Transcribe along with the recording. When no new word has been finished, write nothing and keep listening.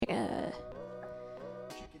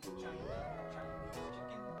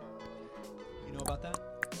know about that?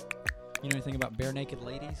 You know anything about Bare Naked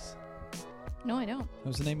Ladies? No, I don't. That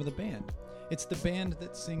was the name of the band. It's the band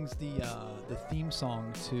that sings the theme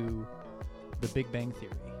song to The Big Bang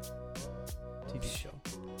Theory TV show.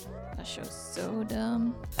 That show's so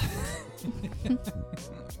dumb.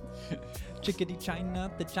 Chickadee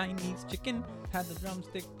China, the Chinese chicken. Had the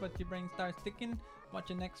drumstick, but your brain starts sticking.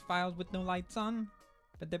 Watching X-Files with no lights on.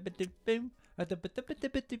 Nope,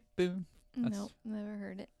 never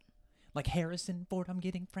heard it. Like Harrison Ford, I'm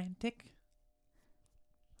getting frantic.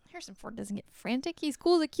 Harrison Ford doesn't get frantic. He's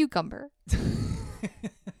cool as a cucumber.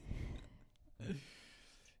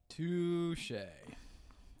 Touche.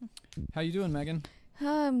 How you doing, Megan?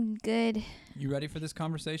 I'm good. You ready for this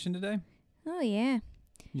conversation today? Oh, yeah.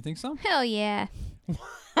 You think so? Hell yeah.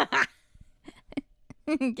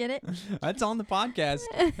 Get it? That's on the podcast,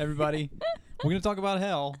 everybody. We're going to talk about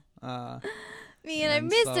hell. Man, I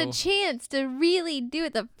missed a chance to really do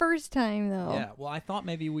it the first time, though. Yeah, well, I thought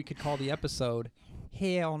maybe we could call the episode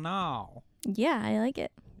Hell No. Yeah, I like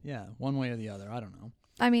it. Yeah, one way or the other. I don't know.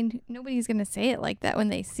 I mean, nobody's going to say it like that when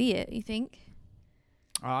they see it, you think?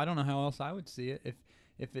 I don't know how else I would see it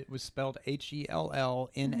if it was spelled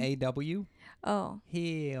HELLNAW. Oh.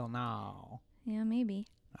 Hell no. Yeah, maybe.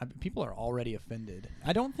 People are already offended.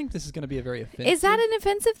 I don't think this is going to be a very offensive. Is that an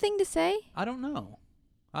offensive thing to say? I don't know.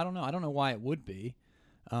 I don't know why it would be.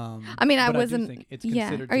 I mean, I wasn't. I do think it's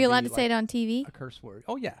considered Are you to allowed be to say it on TV? a curse word?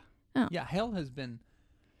 Oh yeah. Oh. Yeah. Hell has been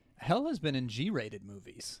in G-rated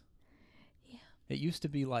movies. Yeah. It used to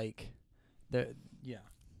be like yeah.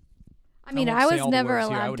 I mean, won't I say was all the never words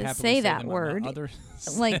here. I allowed would to happily say them that in my word, other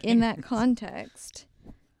like in that segments. context.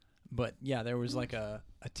 But yeah, there was like a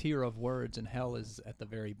tier of words, and hell is at the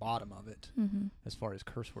very bottom of it, as far as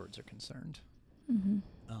curse words are concerned. Mm-hmm.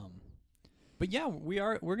 But yeah,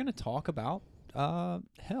 we're going to talk about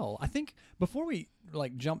hell. I think before we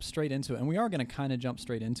jump straight into it, and we are going to kind of jump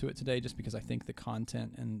straight into it today, just because I think the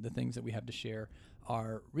content and the things that we have to share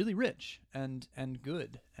are really rich and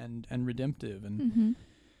good and redemptive and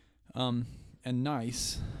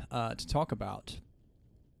nice to talk about.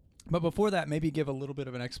 But before that, maybe give a little bit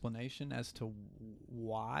of an explanation as to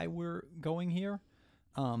why we're going here,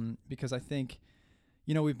 because I think,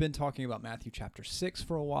 we've been talking about Matthew chapter 6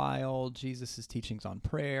 for a while, Jesus' teachings on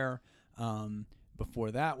prayer.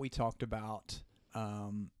 Before that, we talked about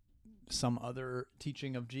some other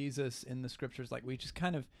teaching of Jesus in the scriptures. Like, we just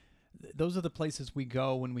kind of, those are the places we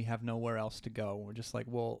go when we have nowhere else to go. We're just like,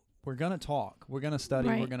 well, we're going to talk, we're going to study,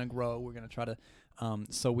 Right. We're going to grow, we're going to try to,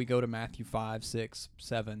 so we go to Matthew 5, 6,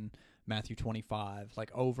 7, Matthew 25,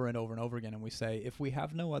 like over and over and over again. And we say, if we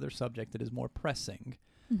have no other subject that is more pressing,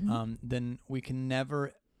 then we can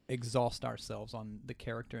never exhaust ourselves on the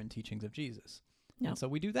character and teachings of Jesus. No. And so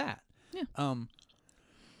we do that. Yeah.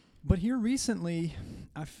 But here recently,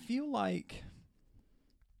 I feel like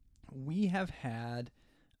we have had,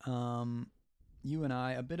 you and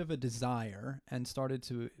I, a bit of a desire and started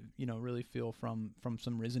to, really feel from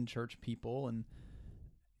some risen church people, and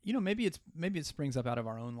maybe it springs up out of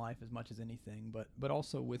our own life as much as anything, but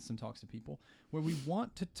also with some talks to people where we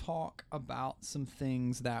want to talk about some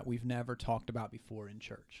things that we've never talked about before in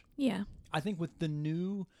church. Yeah. I think with the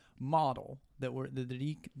new model that we're the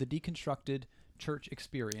deconstructed church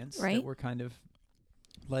experience Right. that we're kind of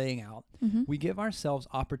laying out, we give ourselves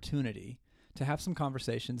opportunity to have some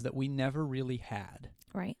conversations that we never really had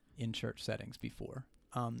Right. in church settings before.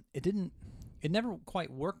 It never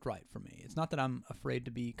quite worked right for me. It's not that I'm afraid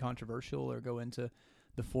to be controversial or go into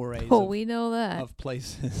the forays We know that. of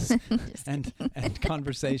places and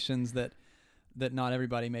conversations that not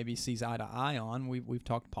everybody maybe sees eye to eye on. We've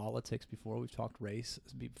talked politics before. We've talked race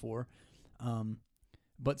before.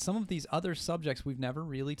 But some of these other subjects, we've never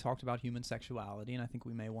really talked about human sexuality, and I think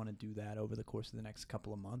we may want to do that over the course of the next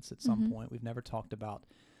couple of months at some point. We've never talked about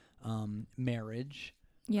marriage.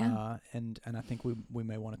 Yeah. And I think we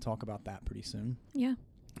may want to talk about that pretty soon. Yeah.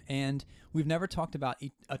 And we've never talked about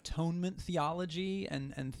atonement theology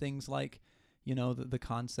and things like, the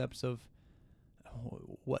concepts of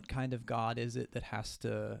what kind of God is it that has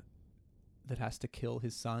to kill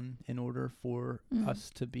his son in order for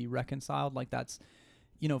us to be reconciled. Like, that's,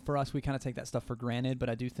 for us, we kind of take that stuff for granted, but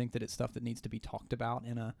I do think that it's stuff that needs to be talked about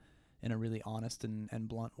in a really honest and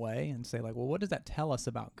blunt way, and say, like, well, what does that tell us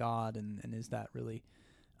about God, and is that really...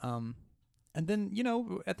 and then,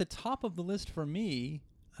 at the top of the list for me,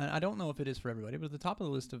 and I don't know if it is for everybody, but at the top of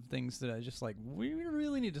the list of things that I just like, we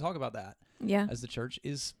really need to talk about that as the church,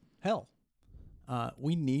 is hell.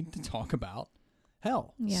 We need to talk about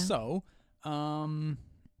hell. Yeah. So,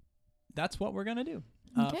 that's what we're going to do.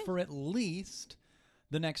 Okay. For at least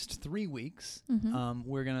the next 3 weeks,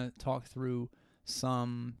 we're going to talk through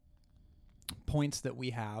some points that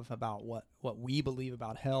we have about what we believe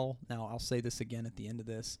about hell. Now, I'll say this again at the end of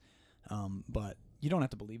this, but you don't have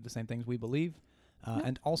to believe the same things we believe.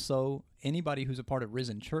 And also, anybody who's a part of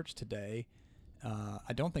Risen Church today,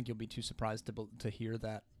 I don't think you'll be too surprised to hear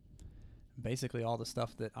that basically all the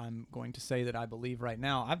stuff that I'm going to say that I believe right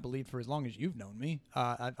now, I've believed for as long as you've known me.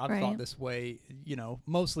 I've thought this way,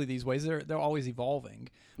 mostly these ways. They're always evolving.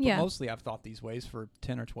 But mostly I've thought these ways for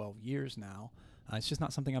 10 or 12 years now. It's just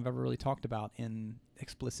not something I've ever really talked about in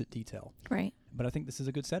explicit detail. Right. But I think this is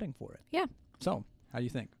a good setting for it. Yeah. So, how do you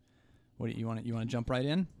think? What do you want to jump right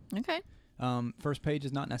in? Okay. First page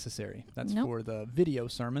is not necessary. That's for the video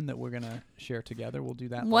sermon that we're going to share together. We'll do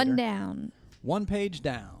that later. One down. One page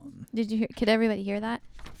down. Did you hear? Could everybody hear that?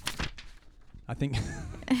 I think,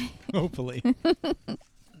 hopefully.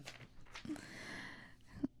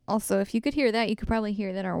 Also, if you could hear that, you could probably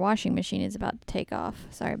hear that our washing machine is about to take off.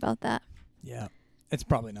 Sorry about that. Yeah. It's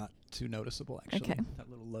probably not too noticeable, actually. Okay. That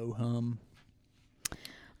little low hum.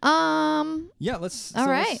 Yeah, let's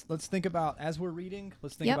think about, as we're reading,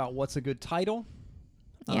 let's think about what's a good title.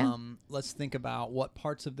 Yeah. Let's think about what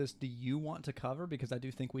parts of this do you want to cover, because I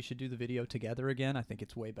do think we should do the video together again. I think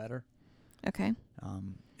it's way better. Okay.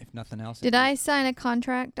 If nothing else. Did I sign a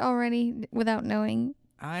contract already without knowing?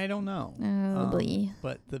 I don't know. Oh,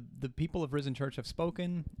 but the people of Risen Church have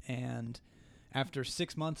spoken, and after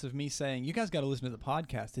 6 months of me saying, you guys got to listen to the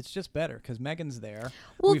podcast, it's just better because Megan's there.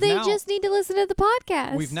 Well, they just need to listen to the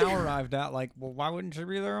podcast. We've now arrived at well, why wouldn't you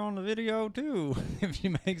be there on the video too if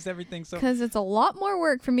she makes everything so... Because it's a lot more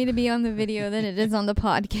work for me to be on the video than it is on the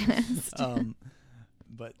podcast.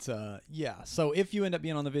 Yeah. So if you end up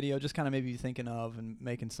being on the video, just kind of maybe thinking of and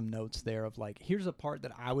making some notes there of here's a part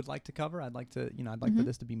that I would like to cover. I'd like to, I'd like for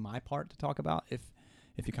this to be my part to talk about if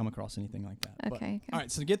you come across anything like that. Okay. All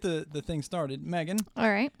right. So to get the thing started, Megan. All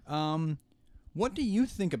right. What do you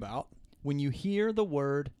think about when you hear the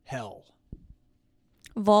word hell?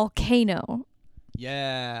 Volcano.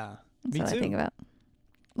 Yeah. That's me what too. I think about.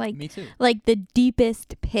 Me too. Like the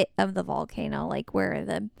deepest pit of the volcano, like where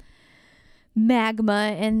the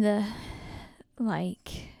magma and the I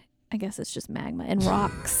guess it's just magma and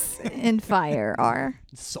rocks and fire are.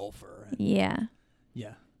 Sulfur. Yeah.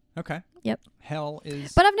 Yeah. Okay. Yep. Hell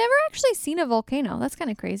is... But I've never actually seen a volcano. That's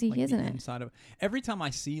kind of crazy, isn't it? Inside of... Every time I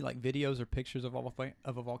see videos or pictures of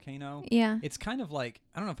a volcano, yeah, it's kind of I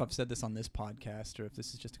don't know if I've said this on this podcast or if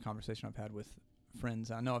this is just a conversation I've had with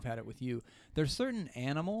friends. I know I've had it with you. There's certain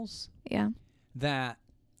animals that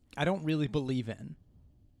I don't really believe in.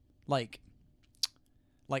 Like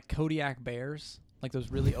Kodiak bears, like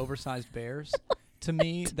those really oversized bears. To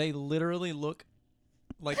me, they literally look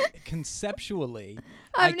conceptually.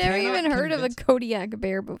 I've never even heard of a Kodiak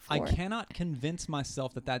bear before. I cannot convince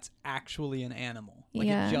myself that that's actually an animal.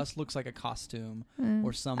 It just looks like a costume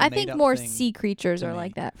or some made-up thing. I think more sea creatures are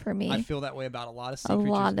like that for me. I feel that way about a lot of sea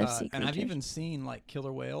creatures. And I've even seen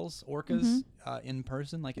killer whales, orcas, in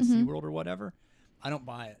person, at SeaWorld or whatever. I don't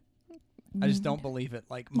buy it. I just don't believe it.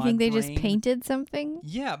 You think they just painted something?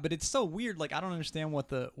 Yeah, but it's so weird. I don't understand what's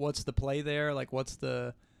the play there. What's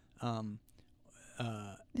the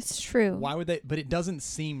it's true. Why would they? But it doesn't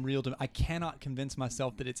seem real to me. I cannot convince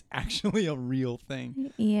myself that it's actually a real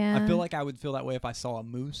thing. Yeah. I feel like I would feel that way if I saw a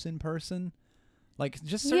moose in person.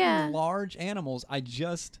 Just certain large animals, I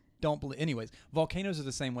just don't believe. Anyways, volcanoes are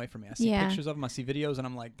the same way for me. I see pictures of them, I see videos, and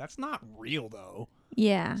I'm like, that's not real though.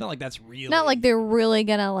 Yeah. It's not like that's real. Not like they're really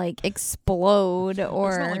gonna explode or.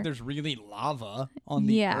 It's not like there's really lava on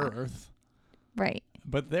the earth. Right.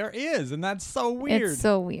 But there is, and that's so weird. It's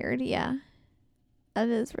so weird, yeah. That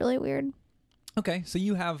is really weird. Okay, so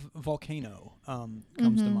you have volcano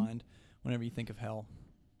comes to mind whenever you think of hell.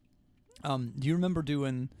 Do you remember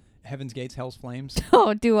doing Heaven's Gates, Hell's Flames?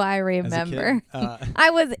 Oh, do I remember? I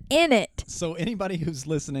was in it. So anybody who's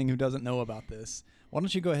listening who doesn't know about this, why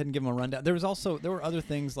don't you go ahead and give them a rundown? There were other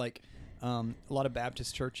things a lot of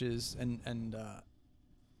Baptist churches and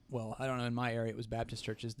well, I don't know, in my area it was Baptist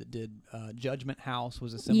churches that did Judgment House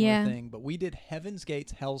was a similar thing, but we did Heaven's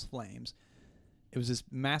Gates, Hell's Flames. It was this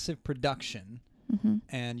massive production,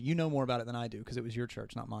 and you know more about it than I do because it was your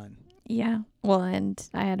church, not mine. Yeah. Well, and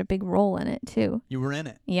I had a big role in it, too. You were in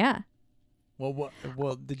it? Yeah. Well,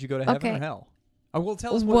 did you go to heaven or hell? Oh, well,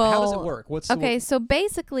 tell us, how does it work? So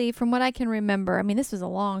basically, from what I can remember, I mean, this was a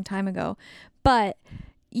long time ago, but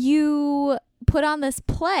you put on this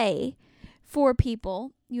play for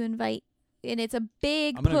people. You invite, and it's a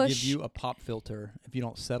big push. I'm going to give you a pop filter if you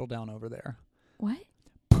don't settle down over there. What?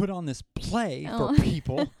 Put on this play for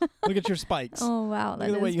people. Look at your spikes. Oh, wow. That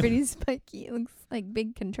is pretty spiky. It looks like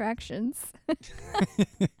big contractions.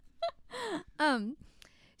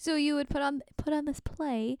 So you would put on this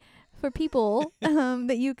play for people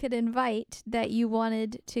that you could invite that you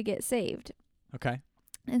wanted to get saved. Okay.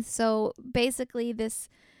 And so basically this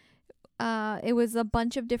it was a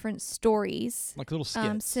bunch of different stories, Like little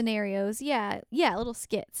skits. scenarios. Yeah, little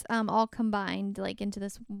skits all combined like into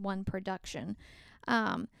this one production.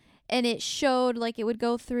 And it showed like it would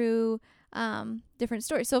go through different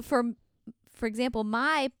stories. So for example,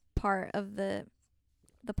 my part of the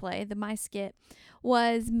play, my skit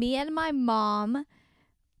was me and my mom,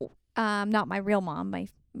 not my real mom, my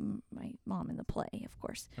mom in the play, of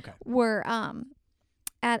course. Okay. Were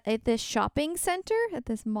at this shopping center at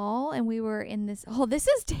this mall, and we were in this. Oh, this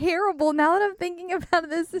is terrible. Now that I'm thinking about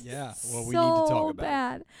it, this is We need to so talk about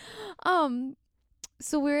bad.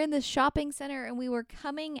 So we were in this shopping center, and we were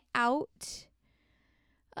coming out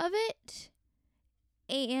of it,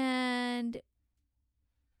 and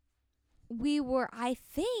I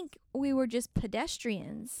think we were just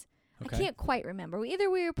pedestrians. Okay. I can't quite remember. Either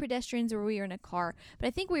we were pedestrians or we were in a car, but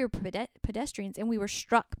I think we were pedestrians, and we were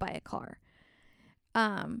struck by a car.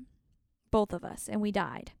 Both of us, and we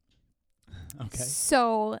died. Okay.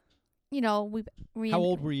 So, we How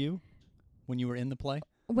old were you when you were in the play?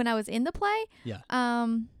 when I was in the play? Yeah.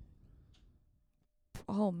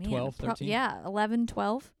 Oh man. 12, 13? Yeah, 11,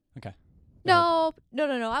 12. Okay. No.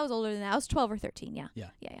 I was older than that. I was 12 or 13. Yeah. Yeah.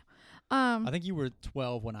 I think you were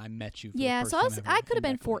 12 when I met you. For yeah, the so first time ever I could have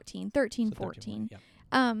in been that 14, 13, class. So 14. Yeah.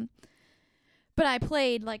 But I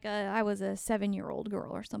played like I was a 7-year-old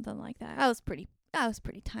girl or something like that. I was pretty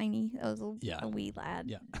tiny. I was a wee lad.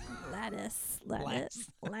 Yeah. Lattice.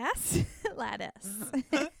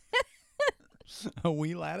 A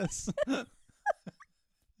wee lattice.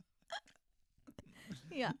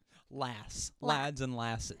 Yeah. Lads and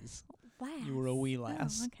lasses. Lass. You were a wee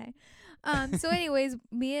lass. Oh, okay. So anyways,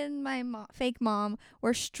 me and my fake mom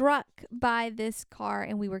were struck by this car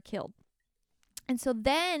and we were killed. And so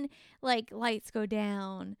then like lights go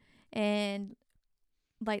down and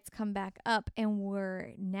lights come back up, and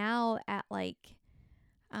we're now at like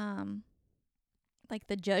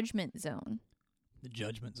the judgment zone. The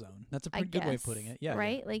judgment zone. That's a pretty good way of putting it. Yeah.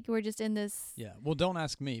 Right? Yeah. Like we're just in this. Yeah. Well, don't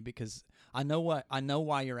ask me, because I know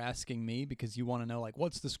why you're asking me, because you want to know like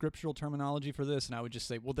what's the scriptural terminology for this, and I would just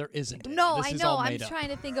say, well, there isn't. No, this I is know. all I'm made up. trying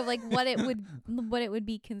to think of like what it would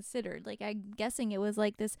be considered. Like I'm guessing it was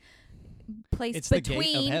like this place It's the gate of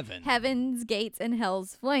between heaven. heaven's gates and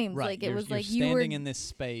hell's flames. Right. Like it was you're like you were standing in this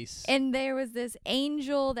space. and there was this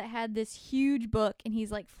angel that had this huge book, and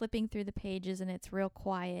he's like flipping through the pages, and it's real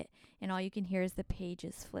quiet, and all you can hear is the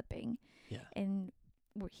pages flipping. Yeah. And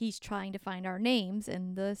he's trying to find our names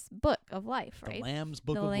in this book of life, right? The Lamb's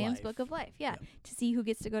Book the of Lamb's Life. Book of Life, yeah. Yeah. To see who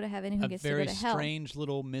gets to go to heaven and who gets to go to hell. A very strange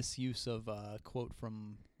little misuse of a quote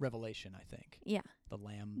from Revelation, I think. Yeah. The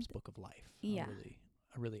Lamb's Book of Life. Yeah.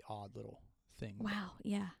 A really odd little thing. Wow,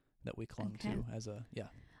 yeah. That we clung Okay. to as a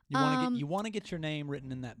You want to get your name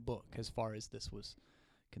written in that book as far as this was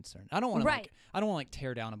concerned. I don't want to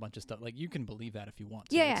tear down a bunch of stuff. Like you can believe that if you want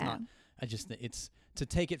to. Yeah. It's not. It's to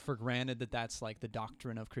take it for granted that that's like the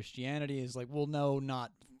doctrine of Christianity is like, well, no,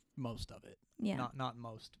 not most of it. Yeah. Not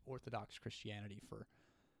most Orthodox Christianity for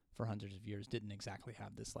hundreds of years didn't exactly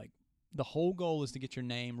have this like. The whole goal is to get your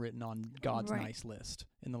name written on God's nice list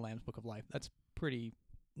in the Lamb's Book of Life. That's pretty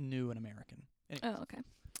new and American. Anyways. Oh, okay.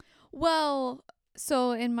 Well,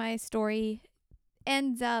 so in my story,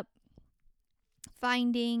 ends up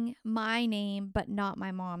finding my name, but not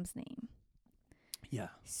my mom's name. Yeah.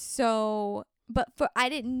 So, I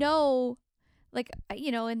didn't know, like, I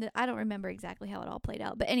don't remember exactly how it all played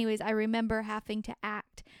out. But anyways, I remember having to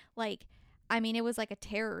act like, it was like a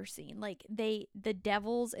terror scene. Like the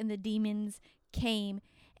devils and the demons came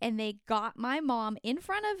and they got my mom in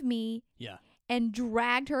front of me. Yeah. And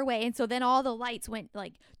dragged her away. And so then all the lights went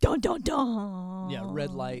like, dun, dun, dun. Yeah,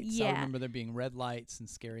 red lights. Yeah. I remember there being red lights and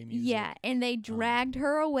scary music. Yeah, and they dragged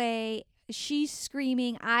her away. She's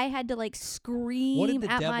screaming. I had to like scream What did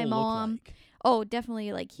the at devil my look mom. like? Oh,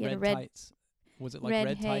 definitely. Like he had a red tights. Was it like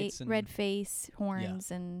red tights and red face, horns,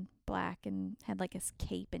 and black, and had like a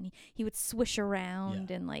cape, and he would swish around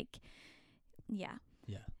and like, yeah.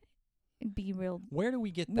 It'd be real. Where do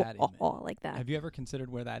we get that image? Like that. Have you ever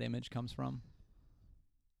considered where that image comes from?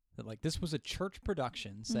 That like this was a church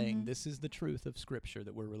production saying this is the truth of Scripture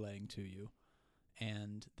that we're relaying to you,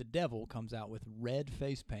 and the devil comes out with red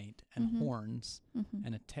face paint and horns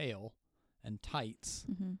and a tail and tights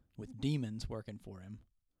with demons working for him.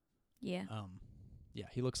 Yeah. Yeah,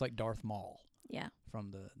 he looks like Darth Maul. Yeah.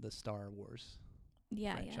 From the Star Wars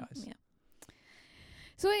franchise. Yeah.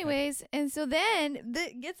 So anyways, and so then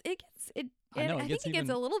I know, I it think gets it gets even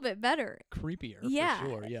a little bit better. creepier Yeah. for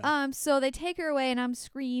sure. Yeah. So they take her away and I'm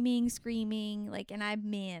screaming, like, and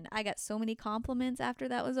I got so many compliments after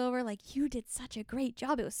that was over. Like, you did such a great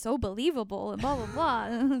job. It was so believable and blah, blah, blah.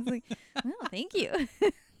 And I was like, well, thank you.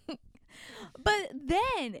 But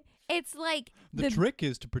then it's like The trick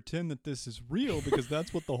is to pretend that this is real because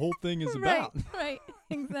that's what the whole thing is about. Right.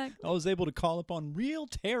 Exactly. I was able to call upon real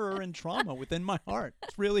terror and trauma within my heart.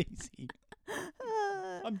 It's really easy.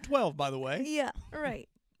 I'm 12, by the way. Yeah, right.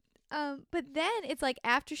 But then it's like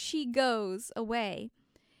after she goes away,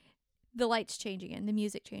 the lights change again, the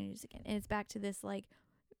music changes again, and it's back to this like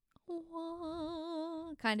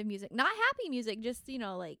wah kind of music. Not happy music, just,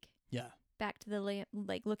 like Yeah. back to the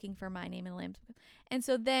like looking for my name in the Lamb's Book. And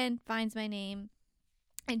so then finds my name,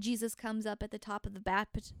 and Jesus comes up at the top of the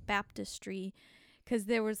baptistry, because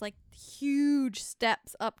there was like huge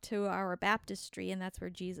steps up to our baptistry, and that's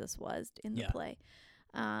where Jesus was in the play.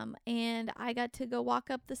 And I got to go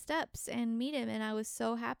walk up the steps and meet him, and I was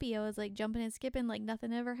so happy. I was like jumping and skipping like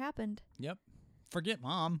nothing ever happened. Yep. Forget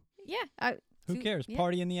mom. Yeah. Who cares? Yeah.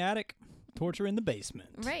 Party in the attic, torture in the basement.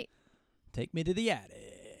 Right. Take me to the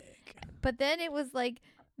attic. But then it was like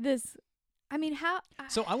this. I mean, how?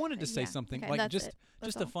 So I wanted to say something, okay, like that's just it.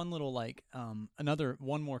 That's all. a fun little like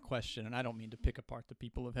one more question, and I don't mean to pick apart the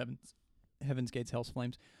people of Heaven's Gates, Hell's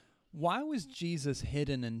Flames. Why was Jesus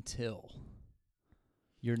hidden until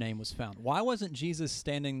your name was found? Why wasn't Jesus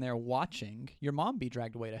standing there watching your mom be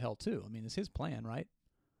dragged away to hell too? I mean, it's his plan, right?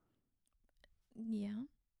 Yeah.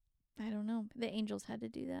 I don't know. The angels had to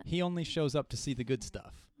do that. He only shows up to see the good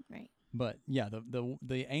stuff. Right. But yeah,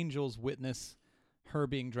 the angels witness her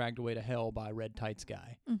being dragged away to hell by Red Tights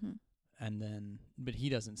guy. Mm-hmm. And then, but he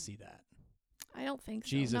doesn't see that. I don't think so.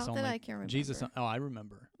 Jesus Not only, that I can remember. I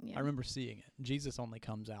remember. Yeah. I remember seeing it. Jesus only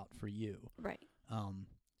comes out for you. Right.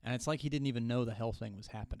 And it's like he didn't even know the hell thing was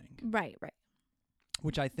happening. Right.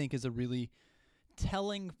 Which I think is a really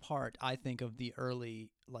telling part, I think, of the early,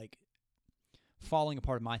 like, falling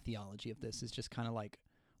apart of my theology of this is just kind of like,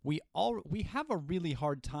 we have a really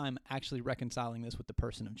hard time actually reconciling this with the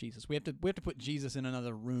person of Jesus. We have to put Jesus in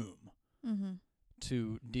another room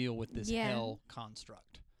to deal with this hell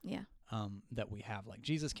construct. Yeah. That we have. Like,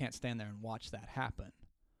 Jesus can't stand there and watch that happen.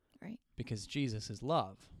 Right. Because Jesus is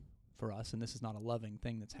love for us, and this is not a loving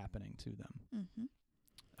thing that's happening to them.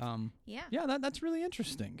 Mm-hmm. Yeah, that's really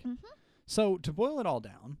interesting. Mm-hmm. So to boil it all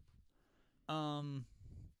down,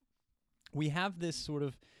 we have this sort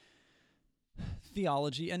of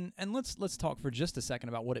theology, and let's talk for just a second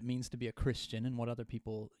about what it means to be a Christian and what other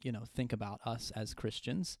people, think about us as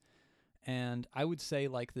Christians. And I would say,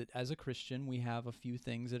 like, that as a Christian, we have a few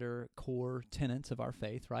things that are core tenets of our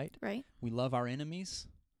faith, right? Right. We love our enemies,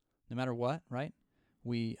 no matter what, right?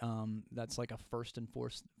 We that's like a first and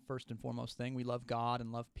foremost thing. We love God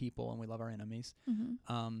and love people, and we love our enemies.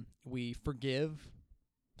 Mm-hmm. We forgive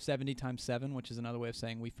 70 times 7, which is another way of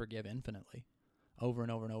saying we forgive infinitely, over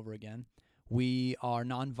and over and over again. We are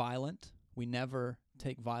nonviolent. We never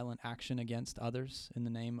take violent action against others in the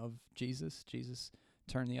name of Jesus. Jesus,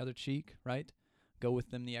 turn the other cheek, right? Go with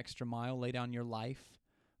them the extra mile. Lay down your life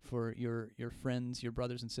for your friends, your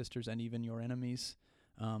brothers and sisters, and even your enemies.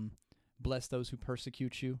 Bless those who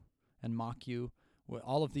persecute you and mock you.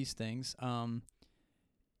 All of these things.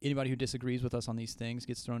 Anybody who disagrees with us on these things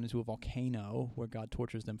gets thrown into a volcano where God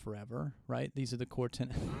tortures them forever, right? These are the core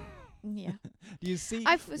tenets. Yeah. Do you see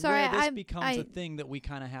where this becomes a thing that we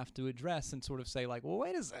kind of have to address and sort of say, like, well,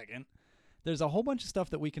 wait a second. There's a whole bunch of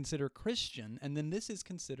stuff that we consider Christian, and then this is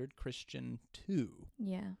considered Christian too.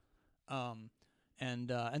 Yeah.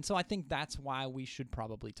 And so I think that's why we should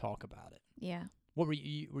probably talk about it. Yeah. What were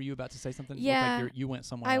you about to say something? Yeah. Like you went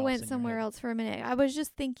somewhere else. I went somewhere else for a minute. I was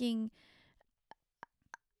just thinking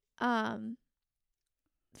I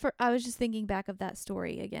was just thinking back of that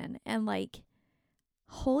story again, and like,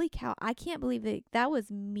 holy cow, I can't believe that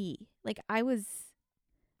was me. Like, I was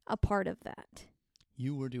a part of that.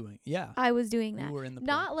 You were doing, yeah. I was doing that. You were in the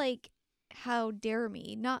not like, how dare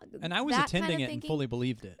me? Not. And I was attending it and fully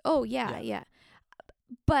believed it. Oh yeah.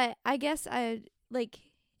 But I guess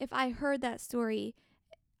if I heard that story,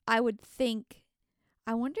 I would think,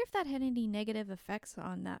 I wonder if that had any negative effects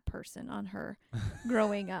on that person, on her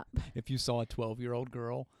growing up. If you saw a 12-year-old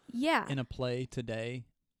girl in a play today.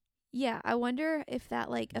 Yeah, I wonder if that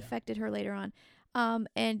affected her later on.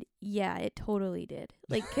 And yeah, it totally did.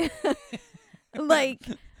 Like like,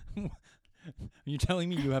 are you telling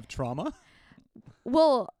me you have trauma?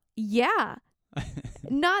 Well, yeah.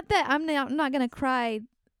 Not that I'm not going to cry,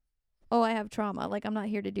 oh, I have trauma. Like, I'm not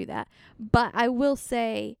here to do that. But I will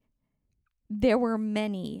say there were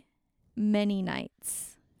many, many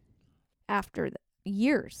nights after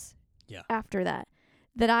years Yeah. after that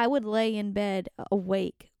I would lay in bed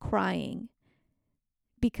awake crying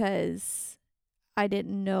because I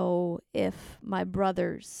didn't know if my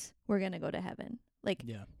brothers were going to go to heaven. Like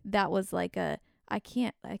Yeah. that was like I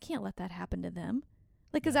can't let that happen to them.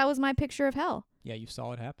 Like, cause Yeah. that was my picture of hell. Yeah, you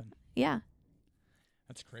saw it happen. Yeah.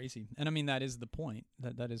 That's crazy. And I mean, that is the point.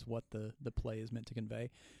 That is what the play is meant to convey.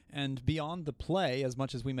 And beyond the play, as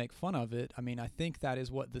much as we make fun of it, I mean, I think that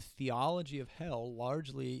is what the theology of hell,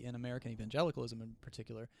 largely in American evangelicalism in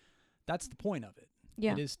particular, that's the point of it.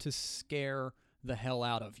 Yeah. It is to scare the hell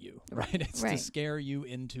out of you, right? It's Right. to scare you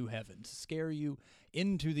into heaven, to scare you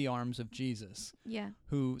into the arms of Jesus, Yeah.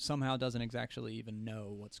 who somehow doesn't exactly even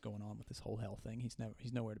know what's going on with this whole hell thing. He's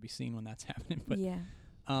nowhere to be seen when that's happening. But yeah.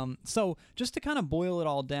 so just to kind of boil it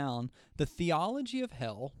all down, the theology of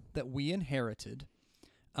hell that we inherited,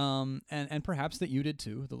 and perhaps that you did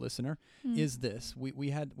too, the listener, is this. We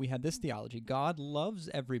had this theology. God loves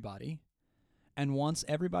everybody and wants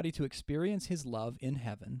everybody to experience his love in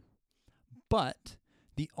heaven. But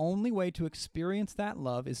the only way to experience that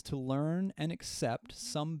love is to learn and accept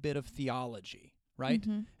some bit of theology, right?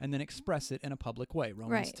 Mhm. And then express it in a public way.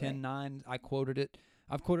 Romans Right, 10:9, I quoted it.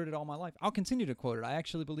 I've quoted it all my life. I'll continue to quote it. I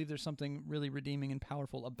actually believe there's something really redeeming and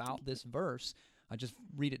powerful about this verse. I just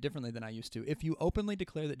read it differently than I used to. If you openly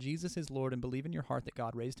declare that Jesus is Lord and believe in your heart that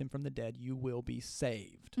God raised him from the dead, you will be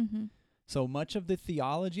saved. Mhm. So much of the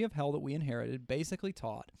theology of hell that we inherited basically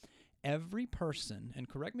taught every person, and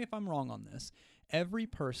correct me if I'm wrong on this, every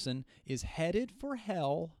person is headed for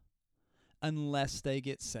hell unless they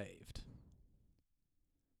get saved.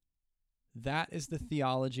 That is the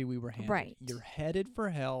theology we were handed. Right. You're headed for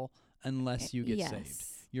hell unless you get saved.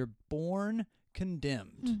 Yes. You're born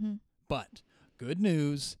condemned. Mhm. But good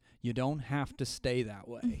news, you don't have to stay that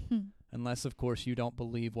way. Mhm. Unless, of course, you don't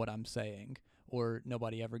believe what I'm saying, or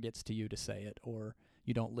nobody ever gets to you to say it, or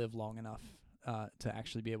you don't live long enough to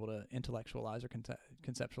actually be able to intellectualize or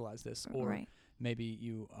conceptualize this, or Right. maybe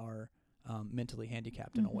you are mentally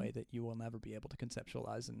handicapped in a Mhm. way that you will never be able to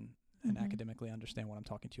conceptualize and Mhm. academically understand what I'm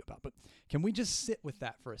talking to you about. But can we just sit with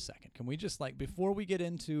that for a second? Can we just, like, before we get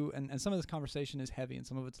into, and some of this conversation is heavy and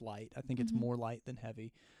some of it's light. I think it's Mhm. more light than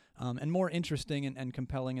heavy, and more interesting and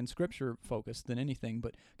compelling and scripture focused than anything.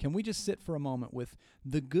 But can we just sit for a moment with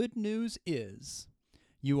the good news is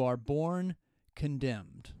you are born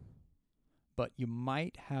condemned, but you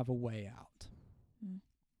might have a way out. Mm.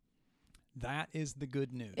 That is the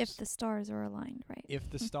good news. If the stars are aligned, right? If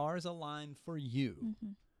the stars align for you,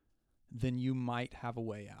 Mhm. then you might have a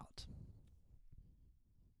way out.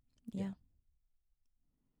 Yeah.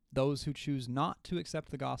 Those who choose not to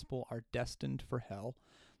accept the gospel are destined for hell.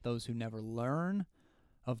 Those who never learn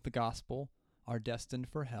of the gospel are destined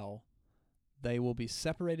for hell. They will be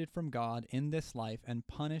separated from God in this life and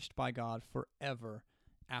punished by God forever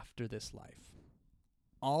after this life.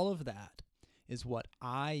 All of that is what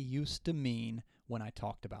I used to mean when I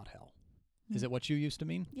talked about hell. Is Mm. it what you used to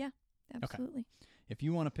mean? Yeah. Absolutely. If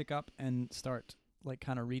you want to pick up and start, like,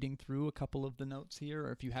 kind of reading through a couple of the notes here,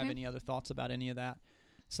 or if you have Okay. any other thoughts about any of that.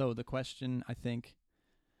 So the question, I think,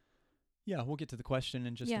 yeah, we'll get to the question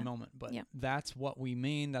in just Yeah. a moment, but Yeah. that's what we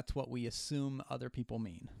mean. That's what we assume other people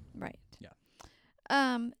mean. Right. Yeah.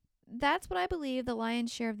 That's what I believe the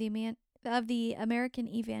lion's share of the American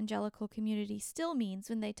evangelical community still means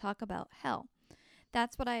when they talk about hell.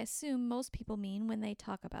 That's what I assume most people mean when they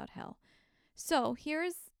talk about hell. So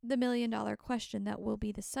here's the $1 million question that will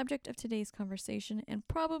be the subject of today's conversation and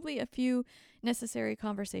probably a few necessary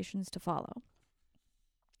conversations to follow.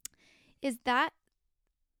 Is that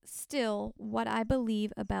still what I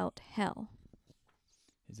believe about hell?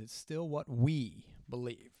 Is it still what we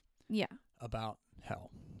believe Yeah. about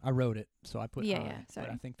hell? I wrote it, so I put Yeah, I, yeah, sorry.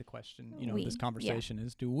 but I think the question, We, this yeah. conversation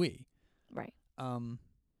is, do we? Right.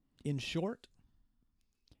 In short,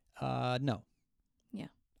 no. Yeah.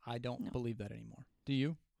 I don't No. believe that anymore. Do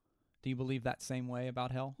you? Do you believe that same way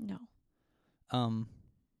about hell? No.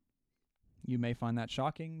 You may find that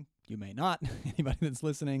shocking. You may not. Anybody that's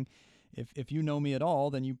listening, if you know me at all,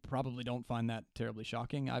 then you probably don't find that terribly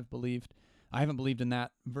shocking. I haven't believed in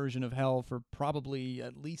that version of hell for probably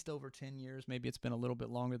at least over 10 years. Maybe it's been a little bit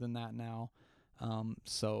longer than that now.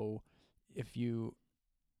 So if you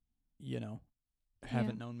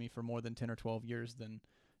haven't known me for more than 10 or 12 years, then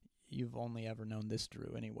you've only ever known this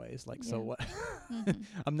Drew anyways. Like, so Yeah. what? Mhm.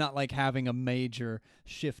 I'm not like having a major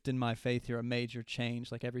shift in my faith here, a major change,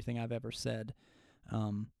 like everything I've ever said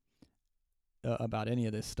about any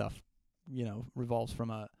of this stuff, revolves from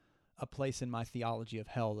a place in my theology of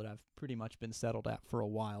hell that I've pretty much been settled at for a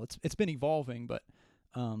while. It's been evolving, but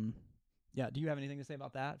Yeah. Do you have anything to say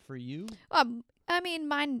about that for you? I mean,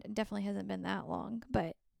 mine definitely hasn't been that long,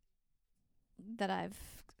 but that I've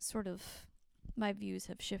sort of, my views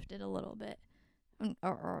have shifted a little bit,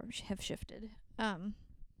 or have shifted.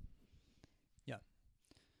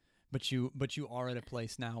 But you are at a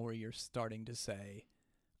place now where you're starting to say,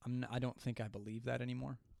 I don't think I believe that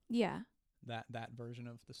anymore. Yeah. That version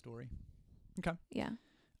of the story. Okay. Yeah.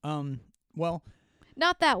 Well,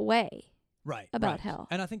 not that way. Right. About right. hell.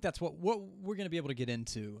 And I think that's what we're going to be able to get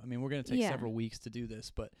into. I mean, we're going to take several weeks to do this,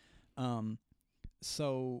 but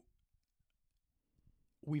so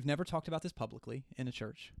we've never talked about this publicly in a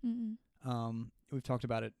church. Mm-mm. We've talked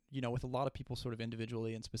about it, with a lot of people sort of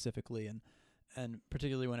individually and specifically, and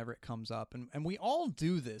particularly whenever it comes up. And we all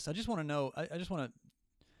do this. I just want to know, I just want to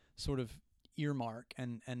sort of earmark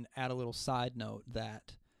and add a little side note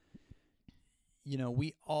that,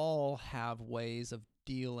 we all have ways of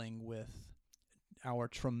dealing with our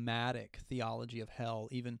traumatic theology of hell.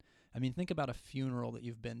 Even, think about a funeral that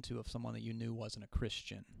you've been to of someone that you knew wasn't a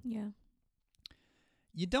Christian. Yeah.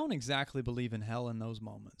 You don't exactly believe in hell in those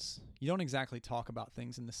moments. You don't exactly talk about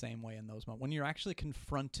things in the same way in those moments. When you're actually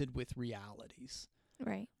confronted with realities.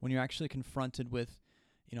 Right. When you're actually confronted with,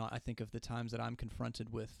 I think of the times that I'm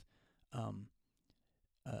confronted with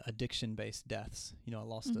addiction-based deaths. I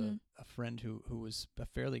lost a friend who was a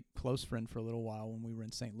fairly close friend for a little while when we were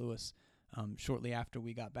in St. Louis. Shortly after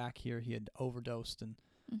we got back here, he had overdosed and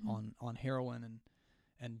on heroin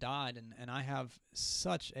and died. And I have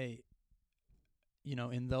such a,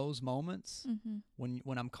 in those moments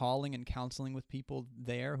when I'm calling and counseling with people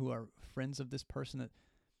there who are friends of this person, that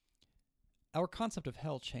our concept of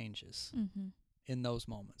hell changes in those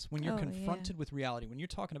moments. When you're confronted with reality, when you're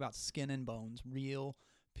talking about skin and bones, real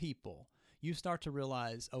people, you start to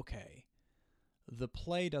realize, okay, the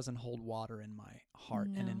play doesn't hold water in my heart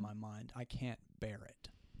and in my mind. I can't bear it.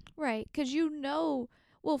 Right, because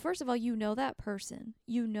well, first of all, that person.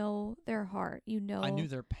 You know their heart. I knew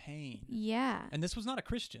their pain. Yeah. And this was not a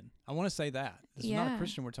Christian. I want to say that. This is not a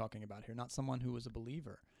Christian we're talking about here, not someone who was a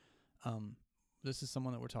believer. This is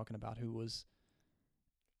someone that we're talking about who was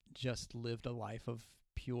just lived a life of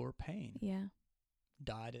pure pain. Yeah.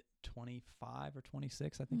 Died at 25 or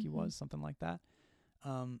 26, I think he was, something like that.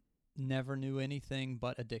 Never knew anything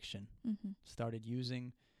but addiction. Started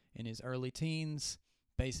using in his early teens,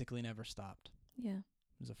 basically never stopped. Yeah.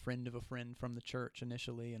 He was a friend of a friend from the church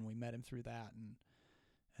initially, and we met him through that,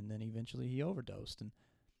 and then eventually he overdosed.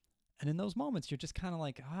 And in those moments, you're just kind of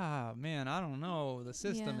like, man, I don't know. The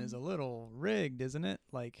system is a little rigged, isn't it?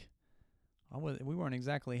 Like, we weren't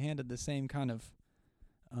exactly handed the same kind of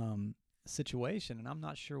situation, and I'm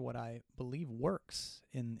not sure what I believe works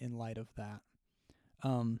in light of that.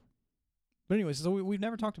 But anyways, so we've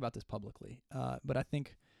never talked about this publicly, but I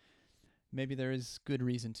think maybe there is good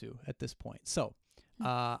reason to at this point. So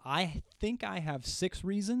I think I have 6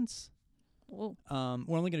 reasons. Whoa.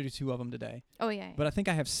 We're only going to do 2 of them today. Oh, yeah. But I think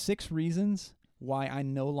I have 6 reasons why I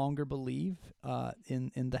no longer believe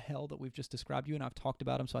in the hell that we've just described you, and I've talked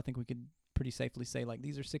about them, so I think we could pretty safely say, like,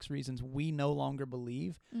 these are 6 reasons we no longer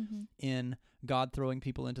believe in God throwing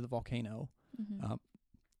people into the volcano,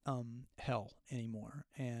 hell anymore.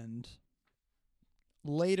 And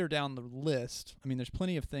later down the list, there's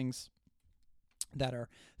plenty of things that are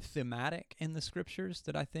thematic in the scriptures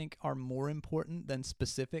that I think are more important than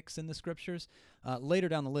specifics in the scriptures. Later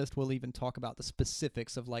down the list, we'll even talk about the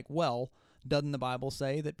specifics of, like, well, doesn't the Bible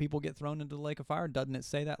say that people get thrown into the lake of fire? Doesn't it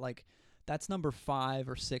say that? Like, that's number 5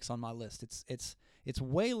 or 6 on my list. It's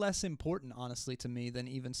way less important, honestly, to me than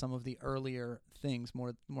even some of the earlier things,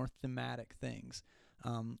 more thematic things.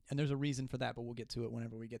 And there's a reason for that, but we'll get to it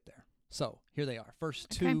whenever we get there. So here they are. First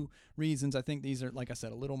 2 reasons. I think these are, like I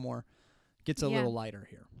said, a little more, gets a little lighter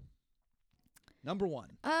here. Number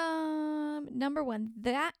 1. Number 1,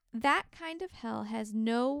 that kind of hell has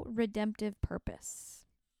no redemptive purpose.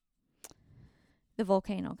 The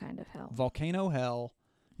volcano kind of hell. Volcano hell,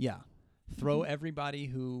 yeah. Throw everybody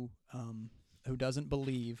who doesn't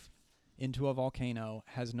believe into a volcano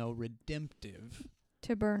has no redemptive,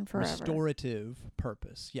 to burn forever, restorative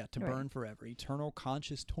purpose. Yeah, to burn forever. Eternal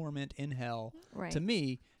conscious torment in hell, to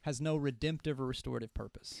me, has no redemptive or restorative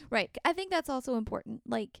purpose. Right. I think that's also important.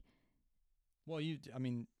 Like, well, you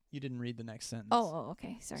didn't read the next sentence. Oh,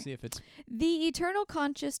 okay. Sorry. See if it's... The eternal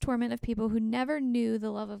conscious torment of people who never knew the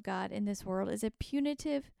love of God in this world is a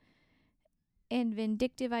punitive and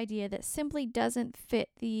vindictive idea that simply doesn't fit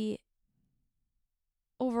the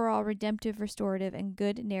overall redemptive, restorative, and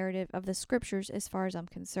good narrative of the scriptures as far as I'm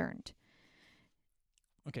concerned.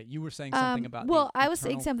 Okay, you were saying something about... Well, I was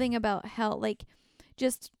saying something about hell, like,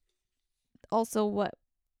 just also what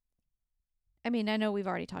I mean, I know we've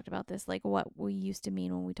already talked about this, like what we used to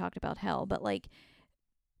mean when we talked about hell, but like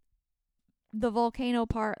the volcano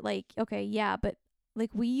part, like, okay, yeah, but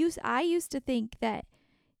like I used to think that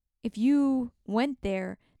if you went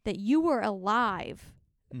there, that you were alive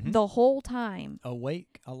Mhm. the whole time,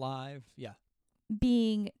 Awake, alive, yeah.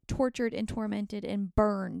 being tortured and tormented and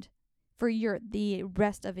burned for the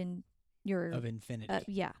rest of your Of infinity.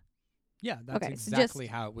 yeah. Yeah, that's Okay, so exactly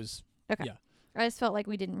how it was. Okay. Yeah. I just felt like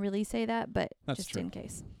we didn't really say that, but That's just true. in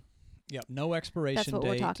case. Yeah, no expiration That's what date.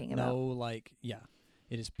 we're talking about. No, like, yeah.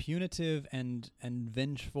 It is punitive and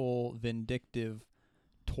vengeful, vindictive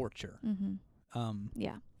torture. Mm-hmm.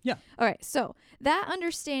 Yeah. Yeah. All right. So that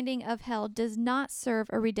understanding of hell does not serve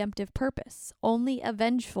a redemptive purpose, only a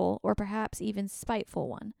vengeful or perhaps even spiteful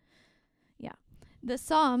one. Yeah. The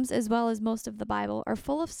Psalms, as well as most of the Bible, are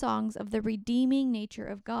full of songs of the redeeming nature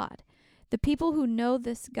of God. The people who know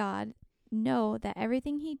this God know that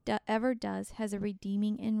everything he ever does has a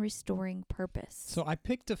redeeming and restoring purpose. So I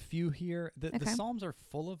picked a few here. The Okay. Psalms are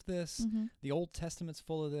full of this. Mm-hmm. The Old Testament's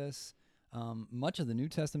full of this. Much of the New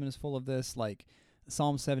Testament is full of this. Like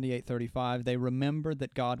Psalm 78:35, they remembered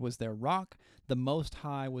that God was their rock. The Most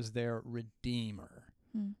High was their Redeemer.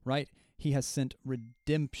 Right? He has sent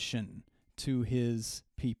redemption to his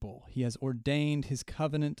people. He has ordained his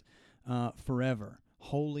covenant forever.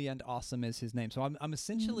 Holy and awesome is his name. So I'm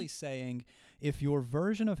essentially saying if your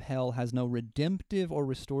version of hell has no redemptive or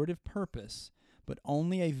restorative purpose, but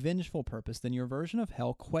only a vengeful purpose, then your version of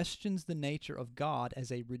hell questions the nature of God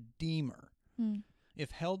as a redeemer. If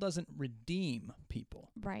hell doesn't redeem people.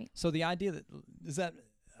 Right. So the idea that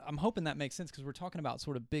I'm hoping that makes sense because we're talking about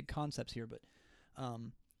sort of big concepts here, but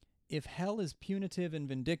if hell is punitive and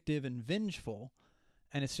vindictive and vengeful,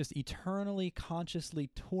 and it's just eternally, consciously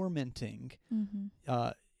tormenting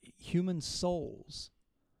human souls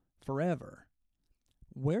forever,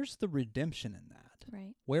 where's the redemption in that?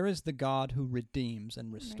 Right. Where is the God who redeems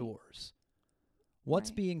and restores? What's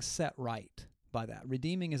Right. being set right by that?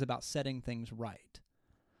 Redeeming is about setting things right.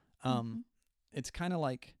 It's kind of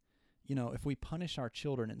like, if we punish our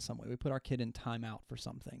children in some way, we put our kid in timeout for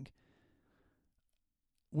something.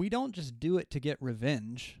 We don't just do it to get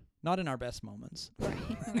revenge. Not in our best moments.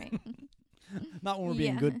 Right. Not when we're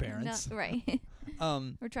being good parents. Right.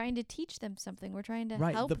 We're trying to teach them something. We're trying to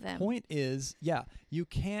help them. The point is, you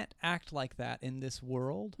can't act like that in this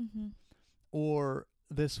world, or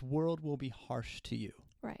this world will be harsh to you.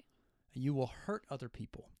 Right. You will hurt other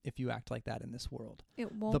people if you act like that in this world.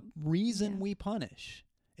 It won't. The reason we punish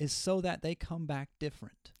is so that they come back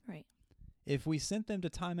different. Right. If we sent them to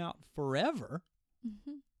timeout forever,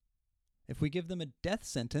 if we give them a death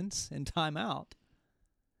sentence in timeout,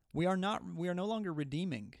 we are no longer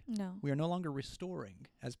redeeming. No. We are no longer restoring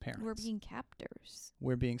as parents. We're being captors.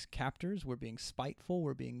 We're being captors. We're being spiteful.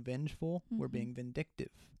 We're being vengeful. We're being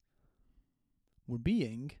vindictive. We're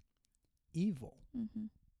being evil.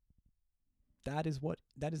 That is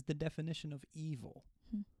the definition of evil.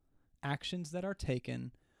 Actions that are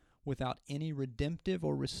taken without any redemptive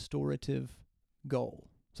or restorative goal.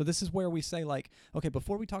 So this is where we say, like, okay,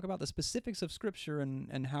 before we talk about the specifics of Scripture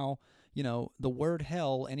and how, the word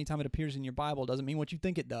hell, anytime it appears in your Bible, doesn't mean what you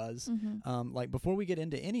think it does. Like, before we get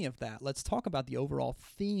into any of that, let's talk about the overall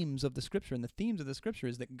themes of the Scripture. And the themes of the Scripture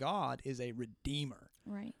is that God is a redeemer.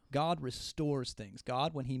 Right. God restores things.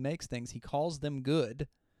 God, when he makes things, he calls them good,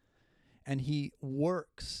 and he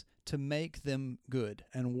works to make them good,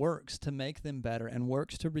 and works to make them better, and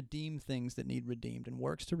works to redeem things that need redeemed, and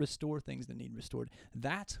works to restore things that need restored.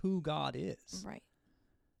 That's who God is. Right.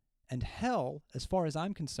 And hell, as far as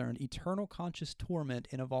I'm concerned, eternal conscious torment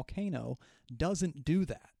in a volcano doesn't do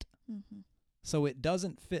that. So it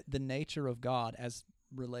doesn't fit the nature of God as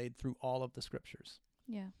relayed through all of the Scriptures.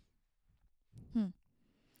 Yeah.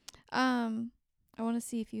 I want to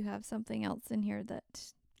see if you have something else in here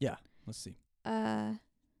that... Yeah, let's see.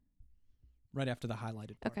 Right after the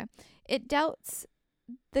highlighted part. Okay. It doubts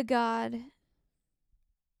the God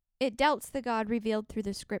revealed through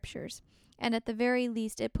the Scriptures, and at the very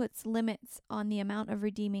least it puts limits on the amount of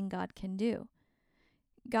redeeming God can do.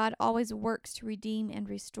 God always works to redeem and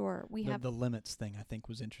restore. The limits thing, I think,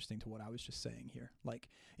 was interesting to what I was just saying here. Like,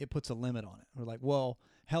 it puts a limit on it. We're like, well,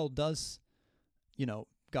 hell does,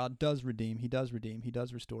 God does redeem, he does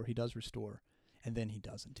restore, and then he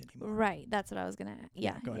doesn't anymore. Right. That's what I was going to...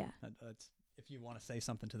 Yeah. Go ahead. That's, if you want to say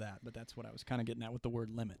something to that, but that's what I was kind of getting at with the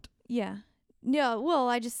word limit. Yeah. No,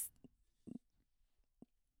 well,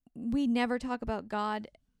 we never talk about God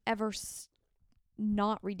ever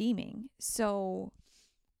not redeeming. So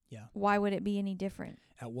why would it be any different?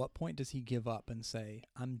 At what point does he give up and say,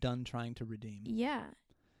 I'm done trying to redeem? Yeah.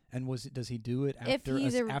 And does he do it If after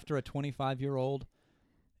he's after a 25-year-old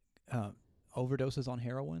overdoses on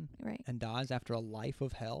heroin right. and dies after a life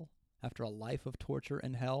of hell, after a life of torture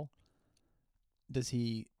and hell? Does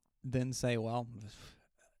he then say, well,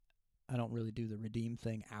 I don't really do the redeem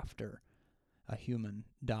thing after a human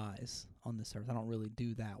dies on this earth. I don't really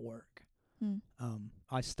do that work.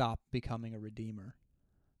 I stop becoming a redeemer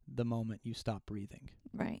the moment you stop breathing.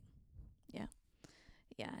 Right. Yeah.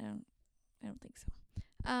 Yeah, I don't think so.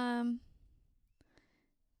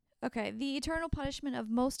 Okay, the eternal punishment of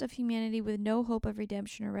most of humanity with no hope of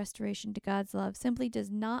redemption or restoration to God's love simply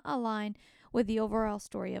does not align with the overall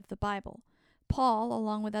story of the Bible. Paul,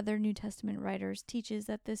 along with other New Testament writers, teaches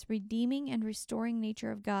that this redeeming and restoring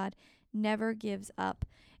nature of God never gives up,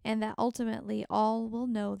 and that ultimately all will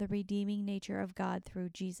know the redeeming nature of God through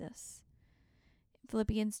Jesus.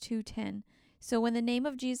 Philippians 2:10. So when the name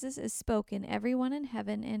of Jesus is spoken, everyone in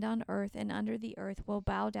heaven and on earth and under the earth will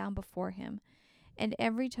bow down before him, and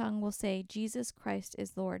every tongue will say, Jesus Christ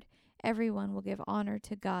is Lord. Everyone will give honor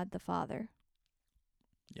to God the Father.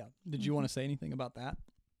 Yeah. Did you want to say anything about that?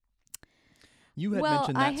 You had Well,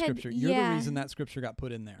 mentioned that scripture. You're the reason that scripture got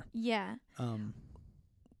put in there. Yeah.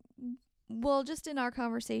 Well, just in our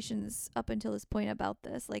conversations up until this point about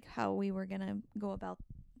this, like how we were going to go about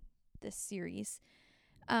this series,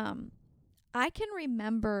 I can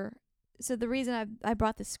remember, so the reason I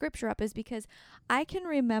brought this scripture up is because I can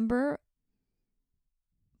remember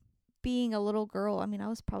being a little girl. I mean, I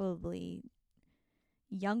was probably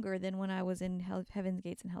younger than when I was in Heaven's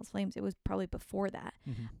Gates and Hell's Flames. It was probably before that.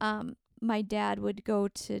 Mm-hmm. My dad would go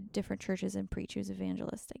to different churches and preach. He was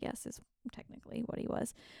evangelist, I guess, is technically what he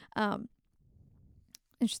was. And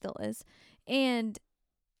still is. And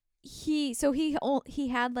he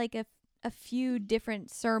had like a few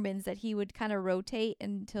different sermons that he would kind of rotate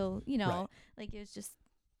until, Right. like it was just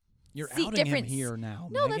You're outing him here now.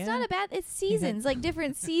 No, Megan. that's not a bad. It's seasons, like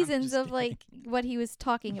different seasons of like what he was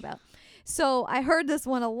talking about. So I heard this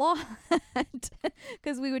one a lot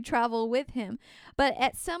because we would travel with him. But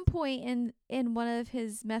at some point in one of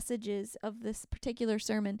his messages of this particular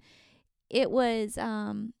sermon, it was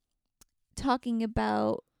talking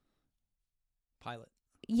about Pilate.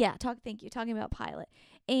 Yeah, thank you. Talking about Pilate.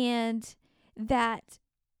 And that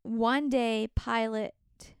one day Pilate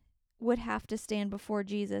would have to stand before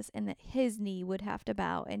Jesus and that his knee would have to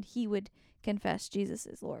bow and he would confess Jesus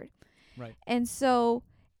is Lord. Right. And so,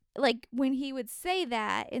 like, when he would say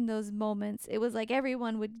that in those moments, it was like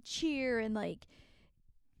everyone would cheer and, like,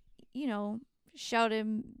 shout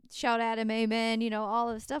at him, amen, all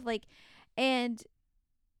of the stuff. Like,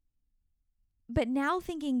 but now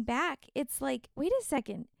thinking back, it's like, wait a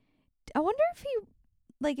second. I wonder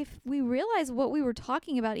if we realize what we were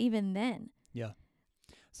talking about even then. Yeah.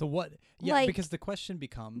 So what? Yeah, like, because the question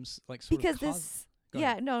becomes like sort because of this.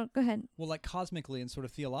 Yeah, no, go ahead. Well, like cosmically and sort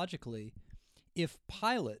of theologically, if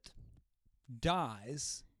Pilate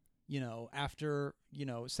dies, after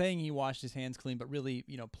saying he washed his hands clean, but really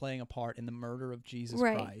playing a part in the murder of Jesus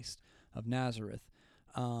Christ of Nazareth,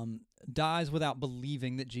 dies without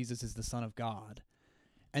believing that Jesus is the Son of God,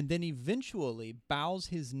 and then eventually bows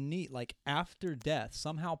his knee, like after death,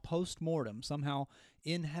 somehow post-mortem, somehow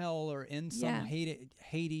in hell or in some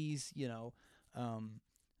Hades,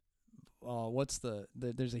 what's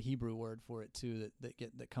there's a Hebrew word for it too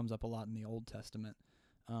that comes up a lot in the Old Testament.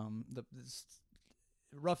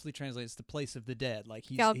 Roughly translates the place of the dead. Like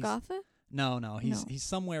Golgotha? No, he's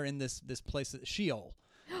somewhere in this place of Sheol.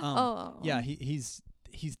 Yeah, he's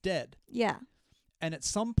dead. Yeah. And at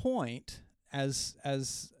some point, as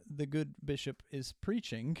the good bishop is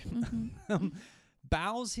preaching, Mm-hmm.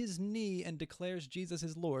 bows his knee and declares Jesus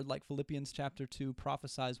is Lord, like Philippians chapter 2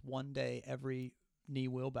 prophesies one day every knee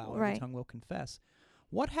will bow, every tongue will confess.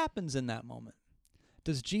 What happens in that moment?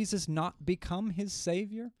 Does Jesus not become his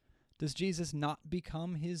Savior? Does Jesus not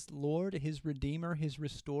become his Lord, his Redeemer, his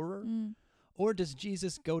Restorer? Mm. Or does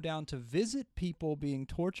Jesus go down to visit people being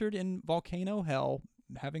tortured in volcano hell,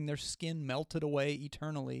 having their skin melted away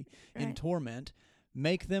eternally in torment,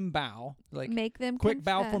 make them bow, make them quick confess.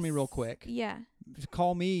 bow for me real quick. Yeah.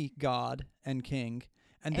 Call me God and King,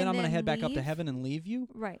 and then I'm going to head back up to heaven and leave you?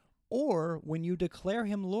 Right. Or when you declare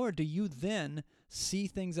him Lord, do you then see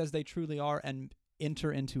things as they truly are and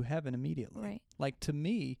enter into heaven immediately? Right. Like, to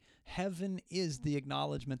me, heaven is the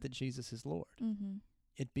acknowledgement that Jesus is Lord. Mm-hmm.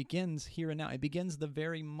 It begins here and now. It begins the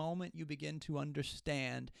very moment you begin to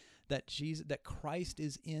understand that that Christ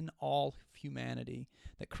is in all humanity,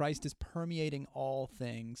 that Christ is permeating all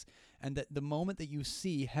things, and that the moment that you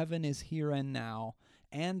see heaven is here and now,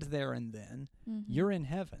 and there and then, Mm-hmm. you're in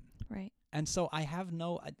heaven. Right. And so I have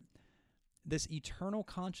this eternal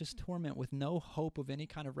conscious torment with no hope of any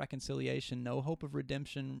kind of reconciliation, no hope of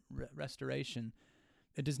redemption, restoration,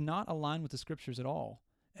 it does not align with the scriptures at all.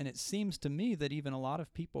 And it seems to me that even a lot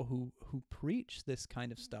of people who preach this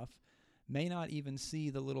kind of stuff may not even see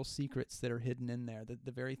the little secrets that are hidden in there,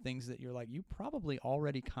 the very things that you're like, you probably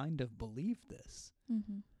already kind of believe this.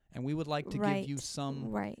 Mm-hmm. And we would like to give you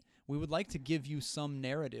some we would like to give you some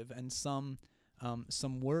narrative and some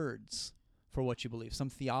words for what you believe, some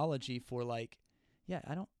theology for like, yeah,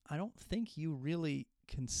 I don't think you really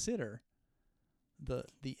consider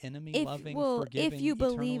the enemy loving, forgiving, if you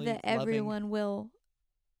believe that loving, everyone will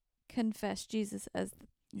confess Jesus as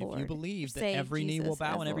Lord, if you believe that every knee will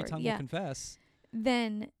bow and every tongue will confess,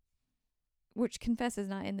 then, which confess is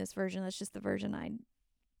not in this version, that's just the version I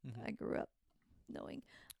grew up knowing.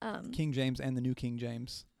 King James and the New King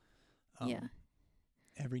James. Yeah.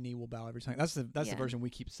 Every knee will bow, every tongue. That's the version we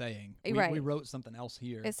keep saying. Right. We wrote something else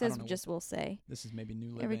here. It says just will say. This is maybe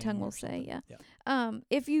New Living. Every tongue will say, yeah.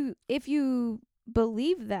 If you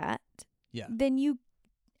believe that, then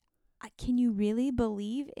can you really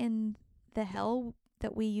believe in the hell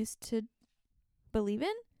that we used to believe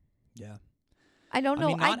in? Yeah. I don't know. I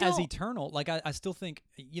mean, not as eternal. Like, I still think,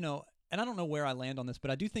 and I don't know where I land on this,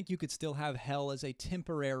 but I do think you could still have hell as a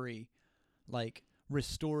temporary, like,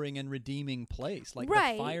 restoring and redeeming place. Like,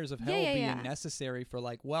 the fires of hell being necessary for,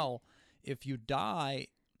 like, well, if you die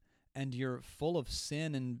and you're full of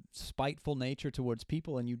sin and spiteful nature towards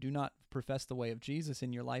people and you do not profess the way of Jesus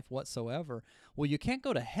in your life whatsoever, well, you can't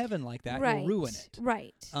go to heaven like that. You'll ruin it.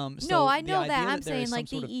 Right. So no, I know that. I'm saying like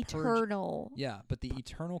the eternal. But the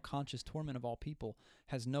eternal conscious torment of all people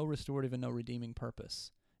has no restorative and no redeeming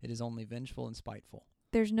purpose. It is only vengeful and spiteful.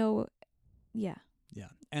 There's no, Yeah,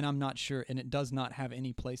 and I'm not sure, and it does not have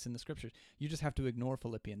any place in the scriptures. You just have to ignore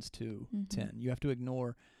Philippians 2:10. You have to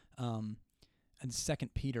ignore, and 2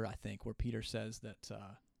 Peter, I think, where Peter says that,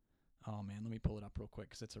 oh man, let me pull it up real quick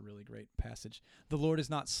because it's a really great passage. The Lord is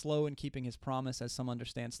not slow in keeping his promise, as some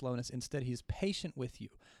understand slowness. Instead, he is patient with you,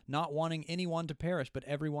 not wanting anyone to perish, but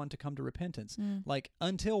everyone to come to repentance. Like,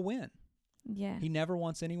 until when? Yeah. He never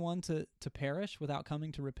wants anyone to perish without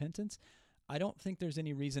coming to repentance. I don't think there's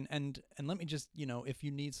any reason, and let me just, if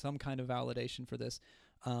you need some kind of validation for this,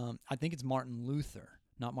 I think it's Martin Luther,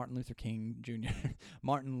 not Martin Luther King Jr.,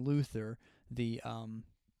 Martin Luther, the, oh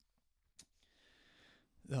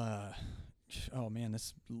man,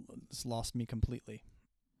 this lost me completely.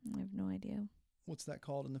 I have no idea. What's that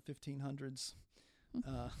called in the 1500s?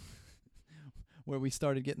 Where we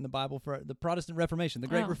started getting the Bible for the Protestant Reformation, the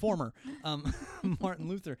Great Reformer. Martin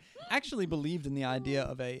Luther actually believed in the idea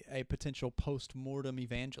of a potential post-mortem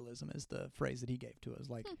evangelism, is the phrase that he gave to us.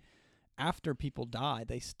 Like, after people die,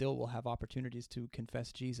 they still will have opportunities to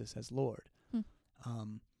confess Jesus as Lord.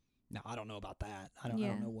 Now, I don't know about that. I don't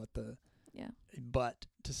know what the... Yeah. But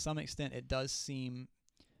to some extent, it does seem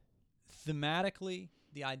thematically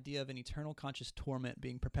the idea of an eternal conscious torment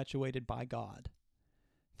being perpetuated by God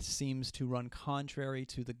seems to run contrary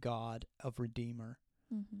to the God of Redeemer,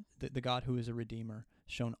 the God who is a Redeemer,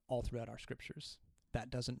 shown all throughout our scriptures. That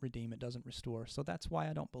doesn't redeem, it doesn't restore. So that's why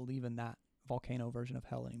I don't believe in that volcano version of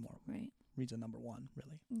hell anymore. Right. Reason number one,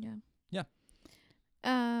 really. Yeah.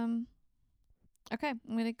 Okay, I'm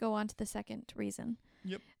going to go on to the second reason.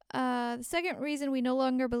 Yep. The second reason we no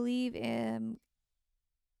longer believe in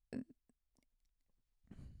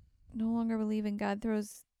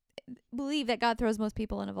believe that God throws most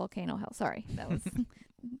people in a volcano hell. Sorry, that was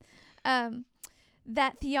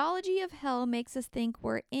that theology of hell makes us think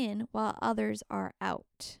we're in while others are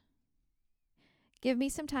out. Give me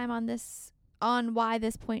some time on why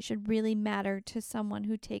this point should really matter to someone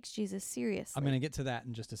who takes Jesus seriously. I'm going to get to that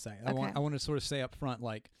in just a second. Okay. I want to sort of say up front,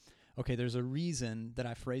 like, okay, there's a reason that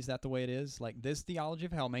I phrase that the way it is. Like, this theology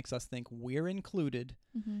of hell makes us think we're included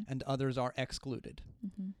and others are excluded.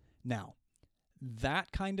 Now,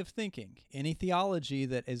 that kind of thinking, any theology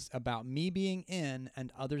that is about me being in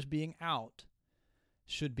and others being out,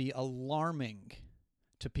 should be alarming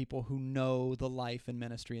to people who know the life and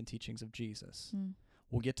ministry and teachings of Jesus.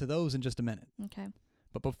 We'll get to those in just a minute. Okay.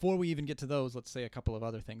 But before we even get to those, let's say a couple of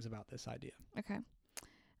other things about this idea. Okay.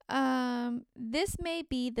 This may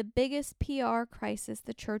be the biggest PR crisis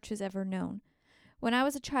the church has ever known. When I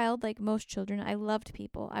was a child, like most children, I loved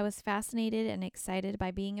people. I was fascinated and excited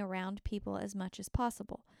by being around people as much as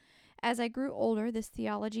possible. As I grew older, this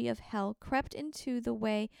theology of hell crept into the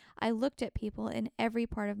way I looked at people in every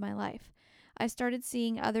part of my life. I started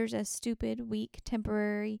seeing others as stupid, weak,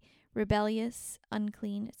 temporary, rebellious,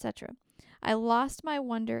 unclean, etc. I lost my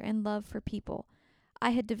wonder and love for people.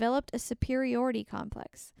 I had developed a superiority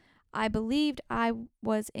complex. I believed I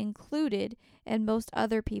was included and most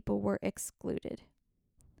other people were excluded.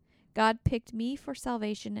 God picked me for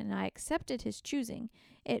salvation and I accepted his choosing.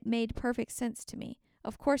 It made perfect sense to me.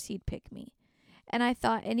 Of course he'd pick me. And I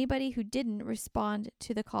thought anybody who didn't respond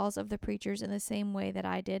to the calls of the preachers in the same way that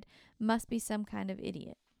I did must be some kind of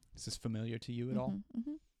idiot. Is this familiar to you at all?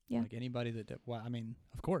 Mm-hmm. Yeah. Like anybody well, I mean,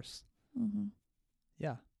 of course. Mm-hmm.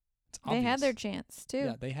 Yeah. It's They obvious. had their chance too.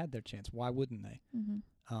 Yeah, they had their chance. Why wouldn't they?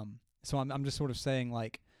 Mm-hmm. So I'm just sort of saying,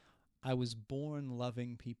 like, I was born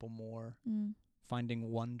loving people more, finding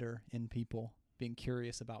wonder in people, being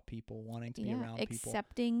curious about people, wanting to be around people.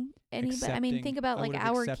 Accepting anybody. I mean, think about like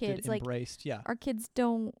our kids. Embraced, like our kids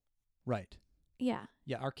don't. Right. Yeah.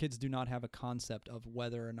 Yeah, our kids do not have a concept of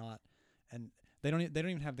whether or not, and they don't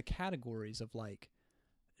even have the categories of like,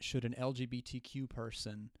 should an LGBTQ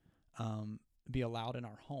person be allowed in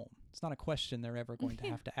our home? It's not a question they're ever going to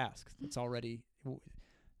have to ask. It's already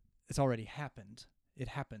happened. It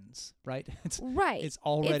happens, right? It's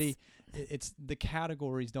already. It's the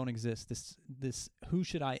categories don't exist. This who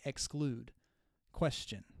should I exclude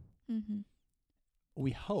question.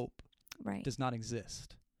 We hope does not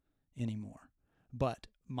exist anymore. But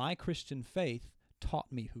my Christian faith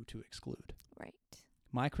taught me who to exclude. Right.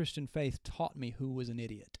 My Christian faith taught me who was an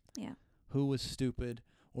idiot. Yeah. Who was stupid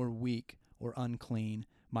or weak or unclean.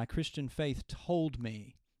 My Christian faith told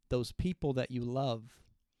me those people that you love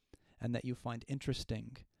and that you find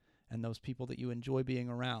interesting and those people that you enjoy being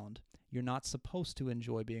around, you're not supposed to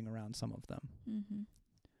enjoy being around some of them.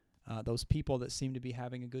 Those people that seem to be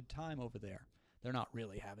having a good time over there, they're not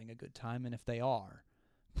really having a good time, and if they are,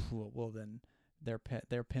 well then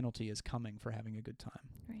their penalty is coming for having a good time.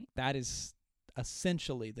 Right. That is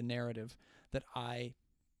essentially the narrative that I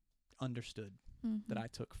understood, that I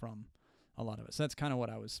took from a lot of it. So that's kind of what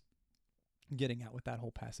I was getting at with that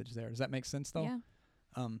whole passage there. Does that make sense, though? Yeah.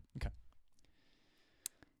 Okay.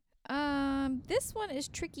 This one is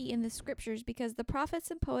tricky in the scriptures because the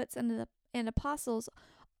prophets and poets and apostles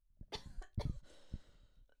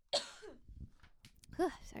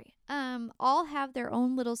all have their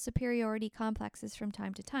own little superiority complexes from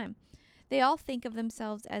time to time. They all think of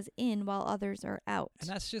themselves as in while others are out. And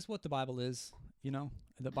that's just what the Bible is, you know?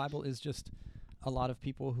 The Bible is just a lot of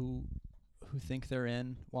people who think they're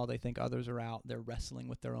in while they think others are out. They're wrestling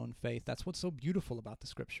with their own faith. That's what's so beautiful about the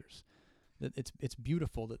scriptures. That it's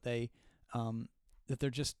beautiful that they're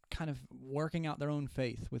just kind of working out their own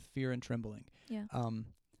faith with fear and trembling. Yeah.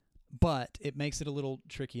 But it makes it a little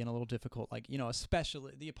tricky and a little difficult. Like, you know,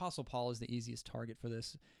 especially the Apostle Paul is the easiest target for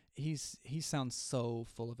this. He sounds so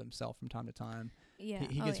full of himself from time to time. Yeah.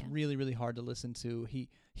 He gets really, really hard to listen to. He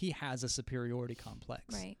has a superiority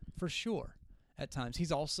complex. Right. For sure. At times.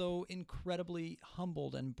 He's also incredibly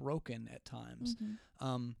humbled and broken at times.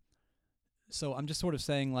 So I'm just sort of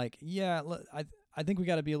saying, like, yeah, I think we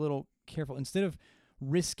got to be a little careful. Instead of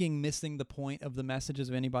risking missing the point of the messages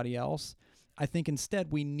of anybody else, I think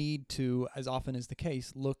instead we need to, as often is the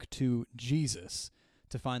case, look to Jesus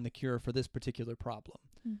to find the cure for this particular problem.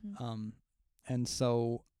 And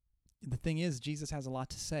so the thing is, Jesus has a lot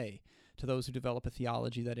to say to those who develop a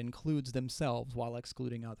theology that includes themselves while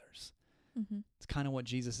excluding others. It's kind of what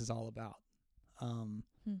Jesus is all about.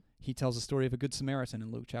 He tells the story of a Good Samaritan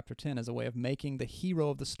in Luke chapter 10 as a way of making the hero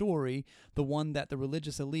of the story the one that the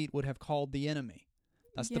religious elite would have called the enemy.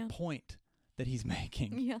 That's the point that he's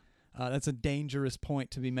making. Yeah. That's a dangerous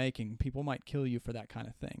point to be making. People might kill you for that kind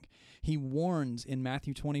of thing. He warns in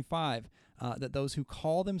Matthew 25 that those who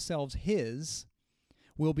call themselves his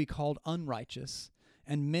will be called unrighteous,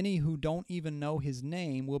 and many who don't even know his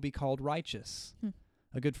name will be called righteous.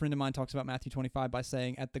 A good friend of mine talks about Matthew 25 by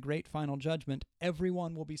saying, at the great final judgment,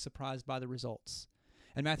 everyone will be surprised by the results.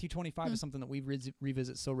 And Matthew 25 is something that we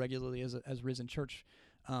revisit so regularly as Risen Church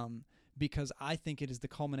because I think it is the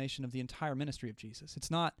culmination of the entire ministry of Jesus.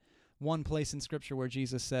 It's not one place in Scripture where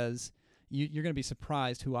Jesus says, you're going to be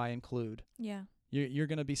surprised who I include. Yeah. You're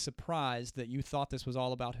going to be surprised that you thought this was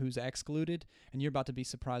all about who's excluded, and you're about to be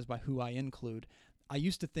surprised by who I include. I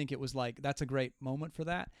used to think it was like, that's a great moment for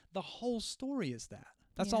that. The whole story is that.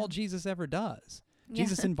 That's all Jesus ever does.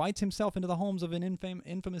 Jesus invites himself into the homes of an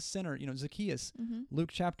infamous sinner, Zacchaeus, Luke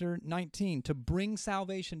chapter 19, to bring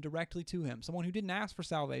salvation directly to him. Someone who didn't ask for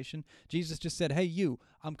salvation. Jesus just said, hey,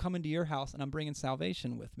 I'm coming to your house and I'm bringing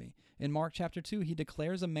salvation with me. In Mark chapter 2, he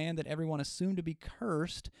declares a man that everyone assumed to be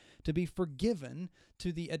cursed to be forgiven,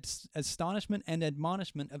 to the astonishment and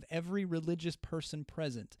admonishment of every religious person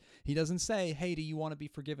present. He doesn't say, hey, do you want to be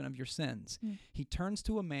forgiven of your sins? He turns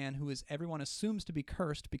to a man who everyone assumes to be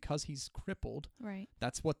cursed because he's crippled. Right. Right.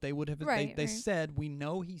 That's what they would have. Right, They right. said, we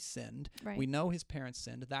know he sinned. Right. We know his parents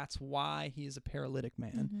sinned. That's why he is a paralytic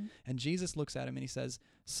man. Mhm. And Jesus looks at him and he says,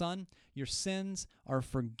 son, your sins are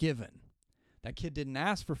forgiven. That kid didn't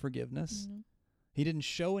ask for forgiveness. Mhm. He didn't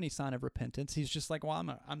show any sign of repentance. He's just like,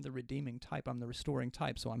 well, I'm the redeeming type. I'm the restoring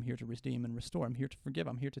type. So I'm here to redeem and restore. I'm here to forgive.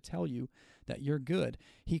 I'm here to tell you that you're good.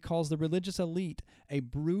 He calls the religious elite a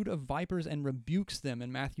brood of vipers and rebukes them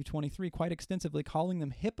in Matthew 23 quite extensively, calling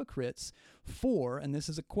them hypocrites for, and this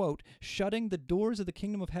is a quote, shutting the doors of the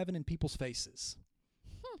kingdom of heaven in people's faces.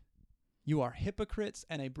 You are hypocrites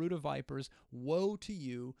and a brood of vipers. Woe to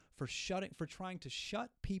you for trying to shut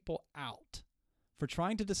people out, for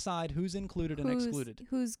trying to decide who's included and excluded.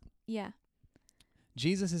 Yeah.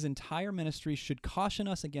 Jesus' entire ministry should caution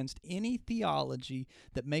us against any theology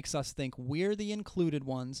that makes us think we're the included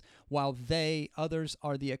ones while others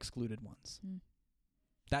are the excluded ones.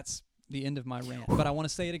 That's the end of my rant. But I want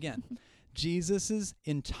to say it again. Jesus'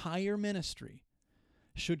 entire ministry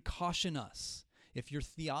should caution us. If your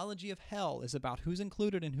theology of hell is about who's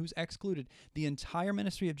included and who's excluded, the entire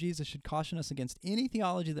ministry of Jesus should caution us against any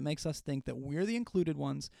theology that makes us think that we're the included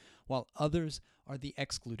ones while others are the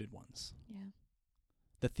excluded ones. Yeah.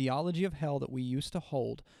 The theology of hell that we used to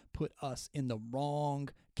hold put us in the wrong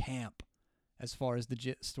camp as far as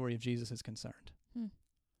the story of Jesus is concerned.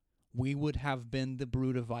 We would have been the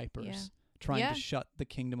brood of vipers trying to shut the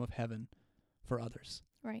kingdom of heaven for others.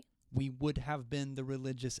 Right. We would have been the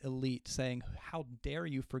religious elite saying, how dare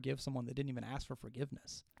you forgive someone that didn't even ask for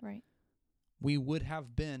forgiveness? Right. We would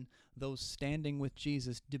have been those standing with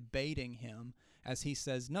Jesus, debating him as he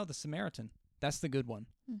says, no, the Samaritan, that's the good one.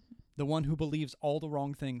 Mm-hmm. The one who believes all the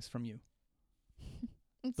wrong things from you.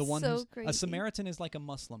 It's The one so who's crazy. a Samaritan is like a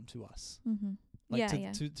Muslim to us. Mm-hmm. Like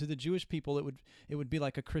Yeah, to the Jewish people, it would be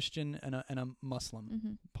like a Christian and a Muslim.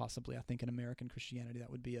 Mm-hmm. Possibly, I think in American Christianity that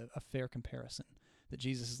would be a fair comparison. That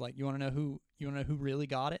Jesus is like, you want to know who really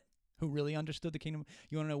got it, who really understood the kingdom.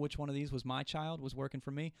 You want to know which one of these was my child, was working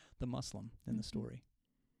for me? The Muslim in the story.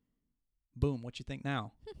 Boom. What you think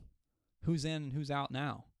now? Who's in and who's out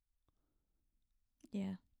now?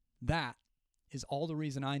 Yeah. That is all the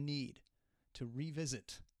reason I need to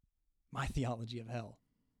revisit my theology of hell.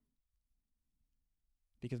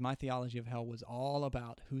 Because my theology of hell was all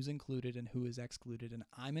about who's included and who is excluded, and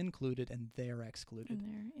I'm included and they're excluded. In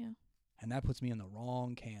there, yeah. And that puts me in the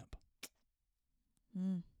wrong camp.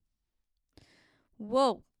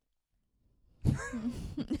 Whoa.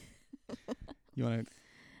 You want to?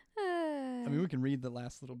 I mean, we can read the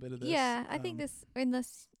last little bit of this. Yeah, I think this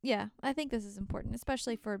is important,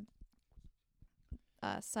 especially for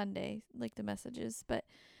Sunday, like the messages. But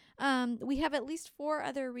we have at least 4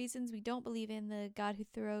 other reasons we don't believe in the God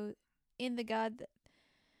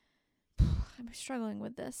I'm struggling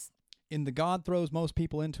with this. In the God throws most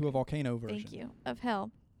people into a volcano version. Thank you. Of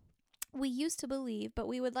hell. We used to believe, but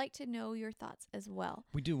we would like to know your thoughts as well.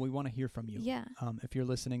 We do. We want to hear from you. Yeah. If you're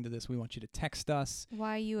listening to this, we want you to text us.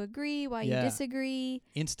 Why you agree, why you disagree.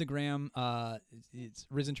 Instagram, it's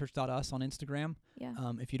risenchurch.us on Instagram. Yeah.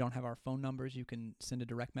 If you don't have our phone numbers, you can send a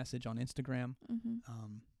direct message on Instagram.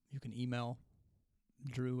 Mm-hmm. You can email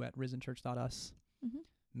Drew at risenchurch.us. Mm-hmm.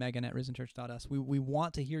 Megan at risenchurch.us. We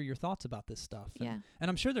want to hear your thoughts about this stuff. And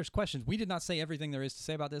I'm sure there's questions. We did not say everything there is to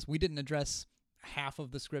say about this. We didn't address half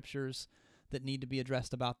of the scriptures that need to be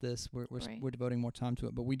addressed about this. We're devoting more time to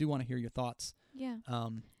it, but we do want to hear your thoughts. Yeah.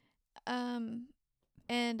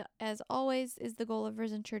 And as always is the goal of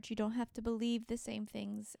Risen Church, you don't have to believe the same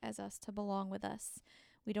things as us to belong with us.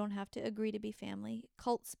 We don't have to agree to be family.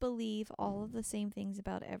 Cults believe all of the same things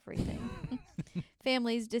about everything.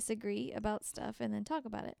 Families disagree about stuff and then talk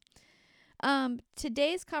about it.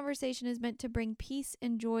 Today's conversation is meant to bring peace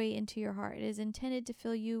and joy into your heart. It is intended to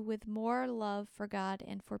fill you with more love for God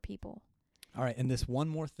and for people. All right, and this one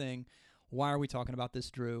more thing. Why are we talking about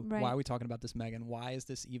this, Drew? Right. Why are we talking about this, Megan? Why is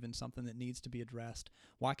this even something that needs to be addressed?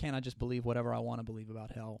 Why can't I just believe whatever I want to believe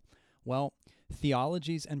about hell? Well,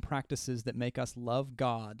 theologies and practices that make us love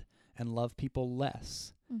God and love people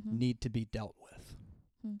less need to be dealt with.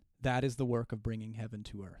 That is the work of bringing heaven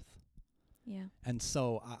to earth. Yeah. And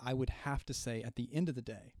so I would have to say, at the end of the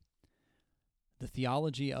day, the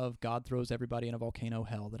theology of God throws everybody in a volcano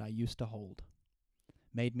hell that I used to hold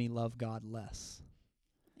made me love God less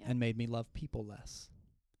and made me love people less.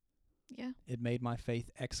 Yeah. It made my faith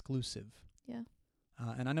exclusive. Yeah.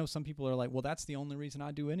 And I know some people are like, well, that's the only reason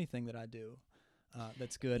I do anything that I do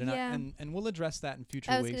that's good. And and we'll address that in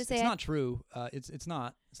future weeks. It's not true. It's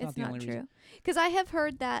not the only reason. Because I have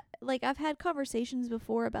heard that, like, I've had conversations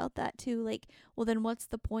before about that too. Like, well, then what's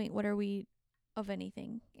the point? What are we of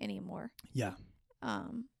anything anymore? Yeah.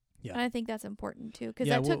 And I think that's important too, because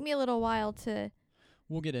took me a little while to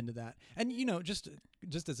We'll get into that. And, just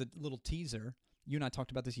as a little teaser, you and I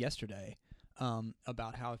talked about this yesterday,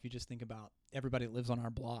 about how if you just think about everybody that lives on our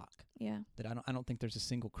block, Yeah. that I don't think there's a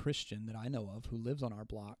single Christian that I know of who lives on our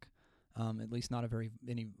block, at least not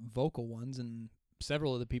any vocal ones. And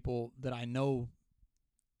several of the people that I know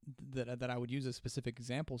that I would use as specific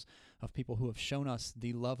examples of people who have shown us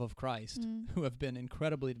the love of Christ, who have been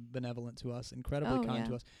incredibly benevolent to us, incredibly kind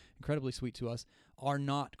to us, incredibly sweet to us, are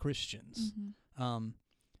not Christians.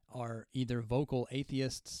 Are either vocal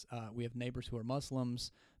atheists. We have neighbors who are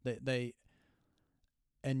Muslims.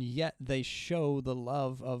 And yet they show the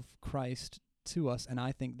love of Christ to us, and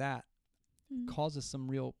I think that causes some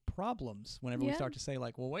real problems whenever we start to say,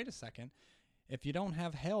 like, well, wait a second. If you don't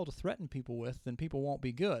have hell to threaten people with, then people won't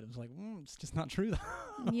be good. It's like, it's just not true.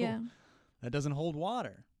 Yeah. That doesn't hold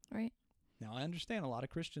water. Right. Now, I understand a lot of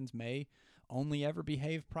Christians may only ever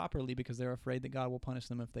behave properly because they're afraid that God will punish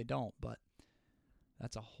them if they don't, but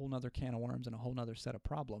that's a whole nother can of worms and a whole nother set of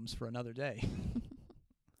problems for another day.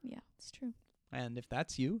 Yeah, it's true. And if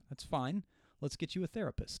that's you, that's fine. Let's get you a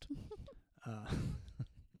therapist.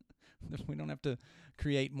 We don't have to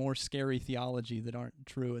create more scary theology that aren't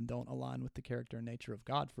true and don't align with the character and nature of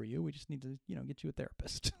God for you. We just need to, get you a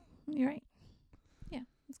therapist. You're right. Yeah,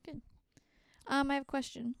 that's good. I have a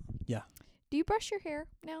question. Yeah. Do you brush your hair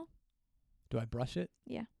now? Do I brush it?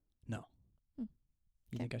 Yeah. No. You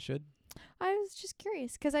Okay. think I should? I was just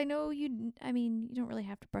curious because I know you don't really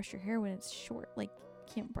have to brush your hair when it's short. Like,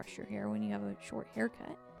 you can't brush your hair when you have a short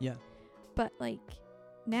haircut. Yeah. But, like,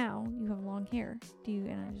 now you have long hair.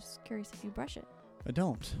 And I'm just curious if you brush it. I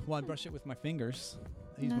don't. Well, I brush it with my fingers.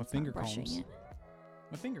 I use my That's finger not brushing combs. it.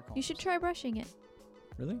 My finger combs. You should try brushing it.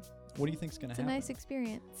 Really? What do you think's going to It's a happen? nice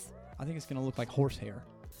experience. I think it's going to look like horsehair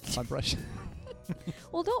if I brush it.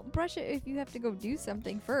 Well, don't brush it if you have to go do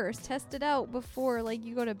something first. Test it out before, like,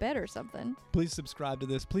 you go to bed or something. Please subscribe to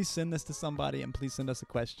this. Please send this to somebody, and please send us a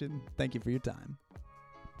question. Thank you for your time.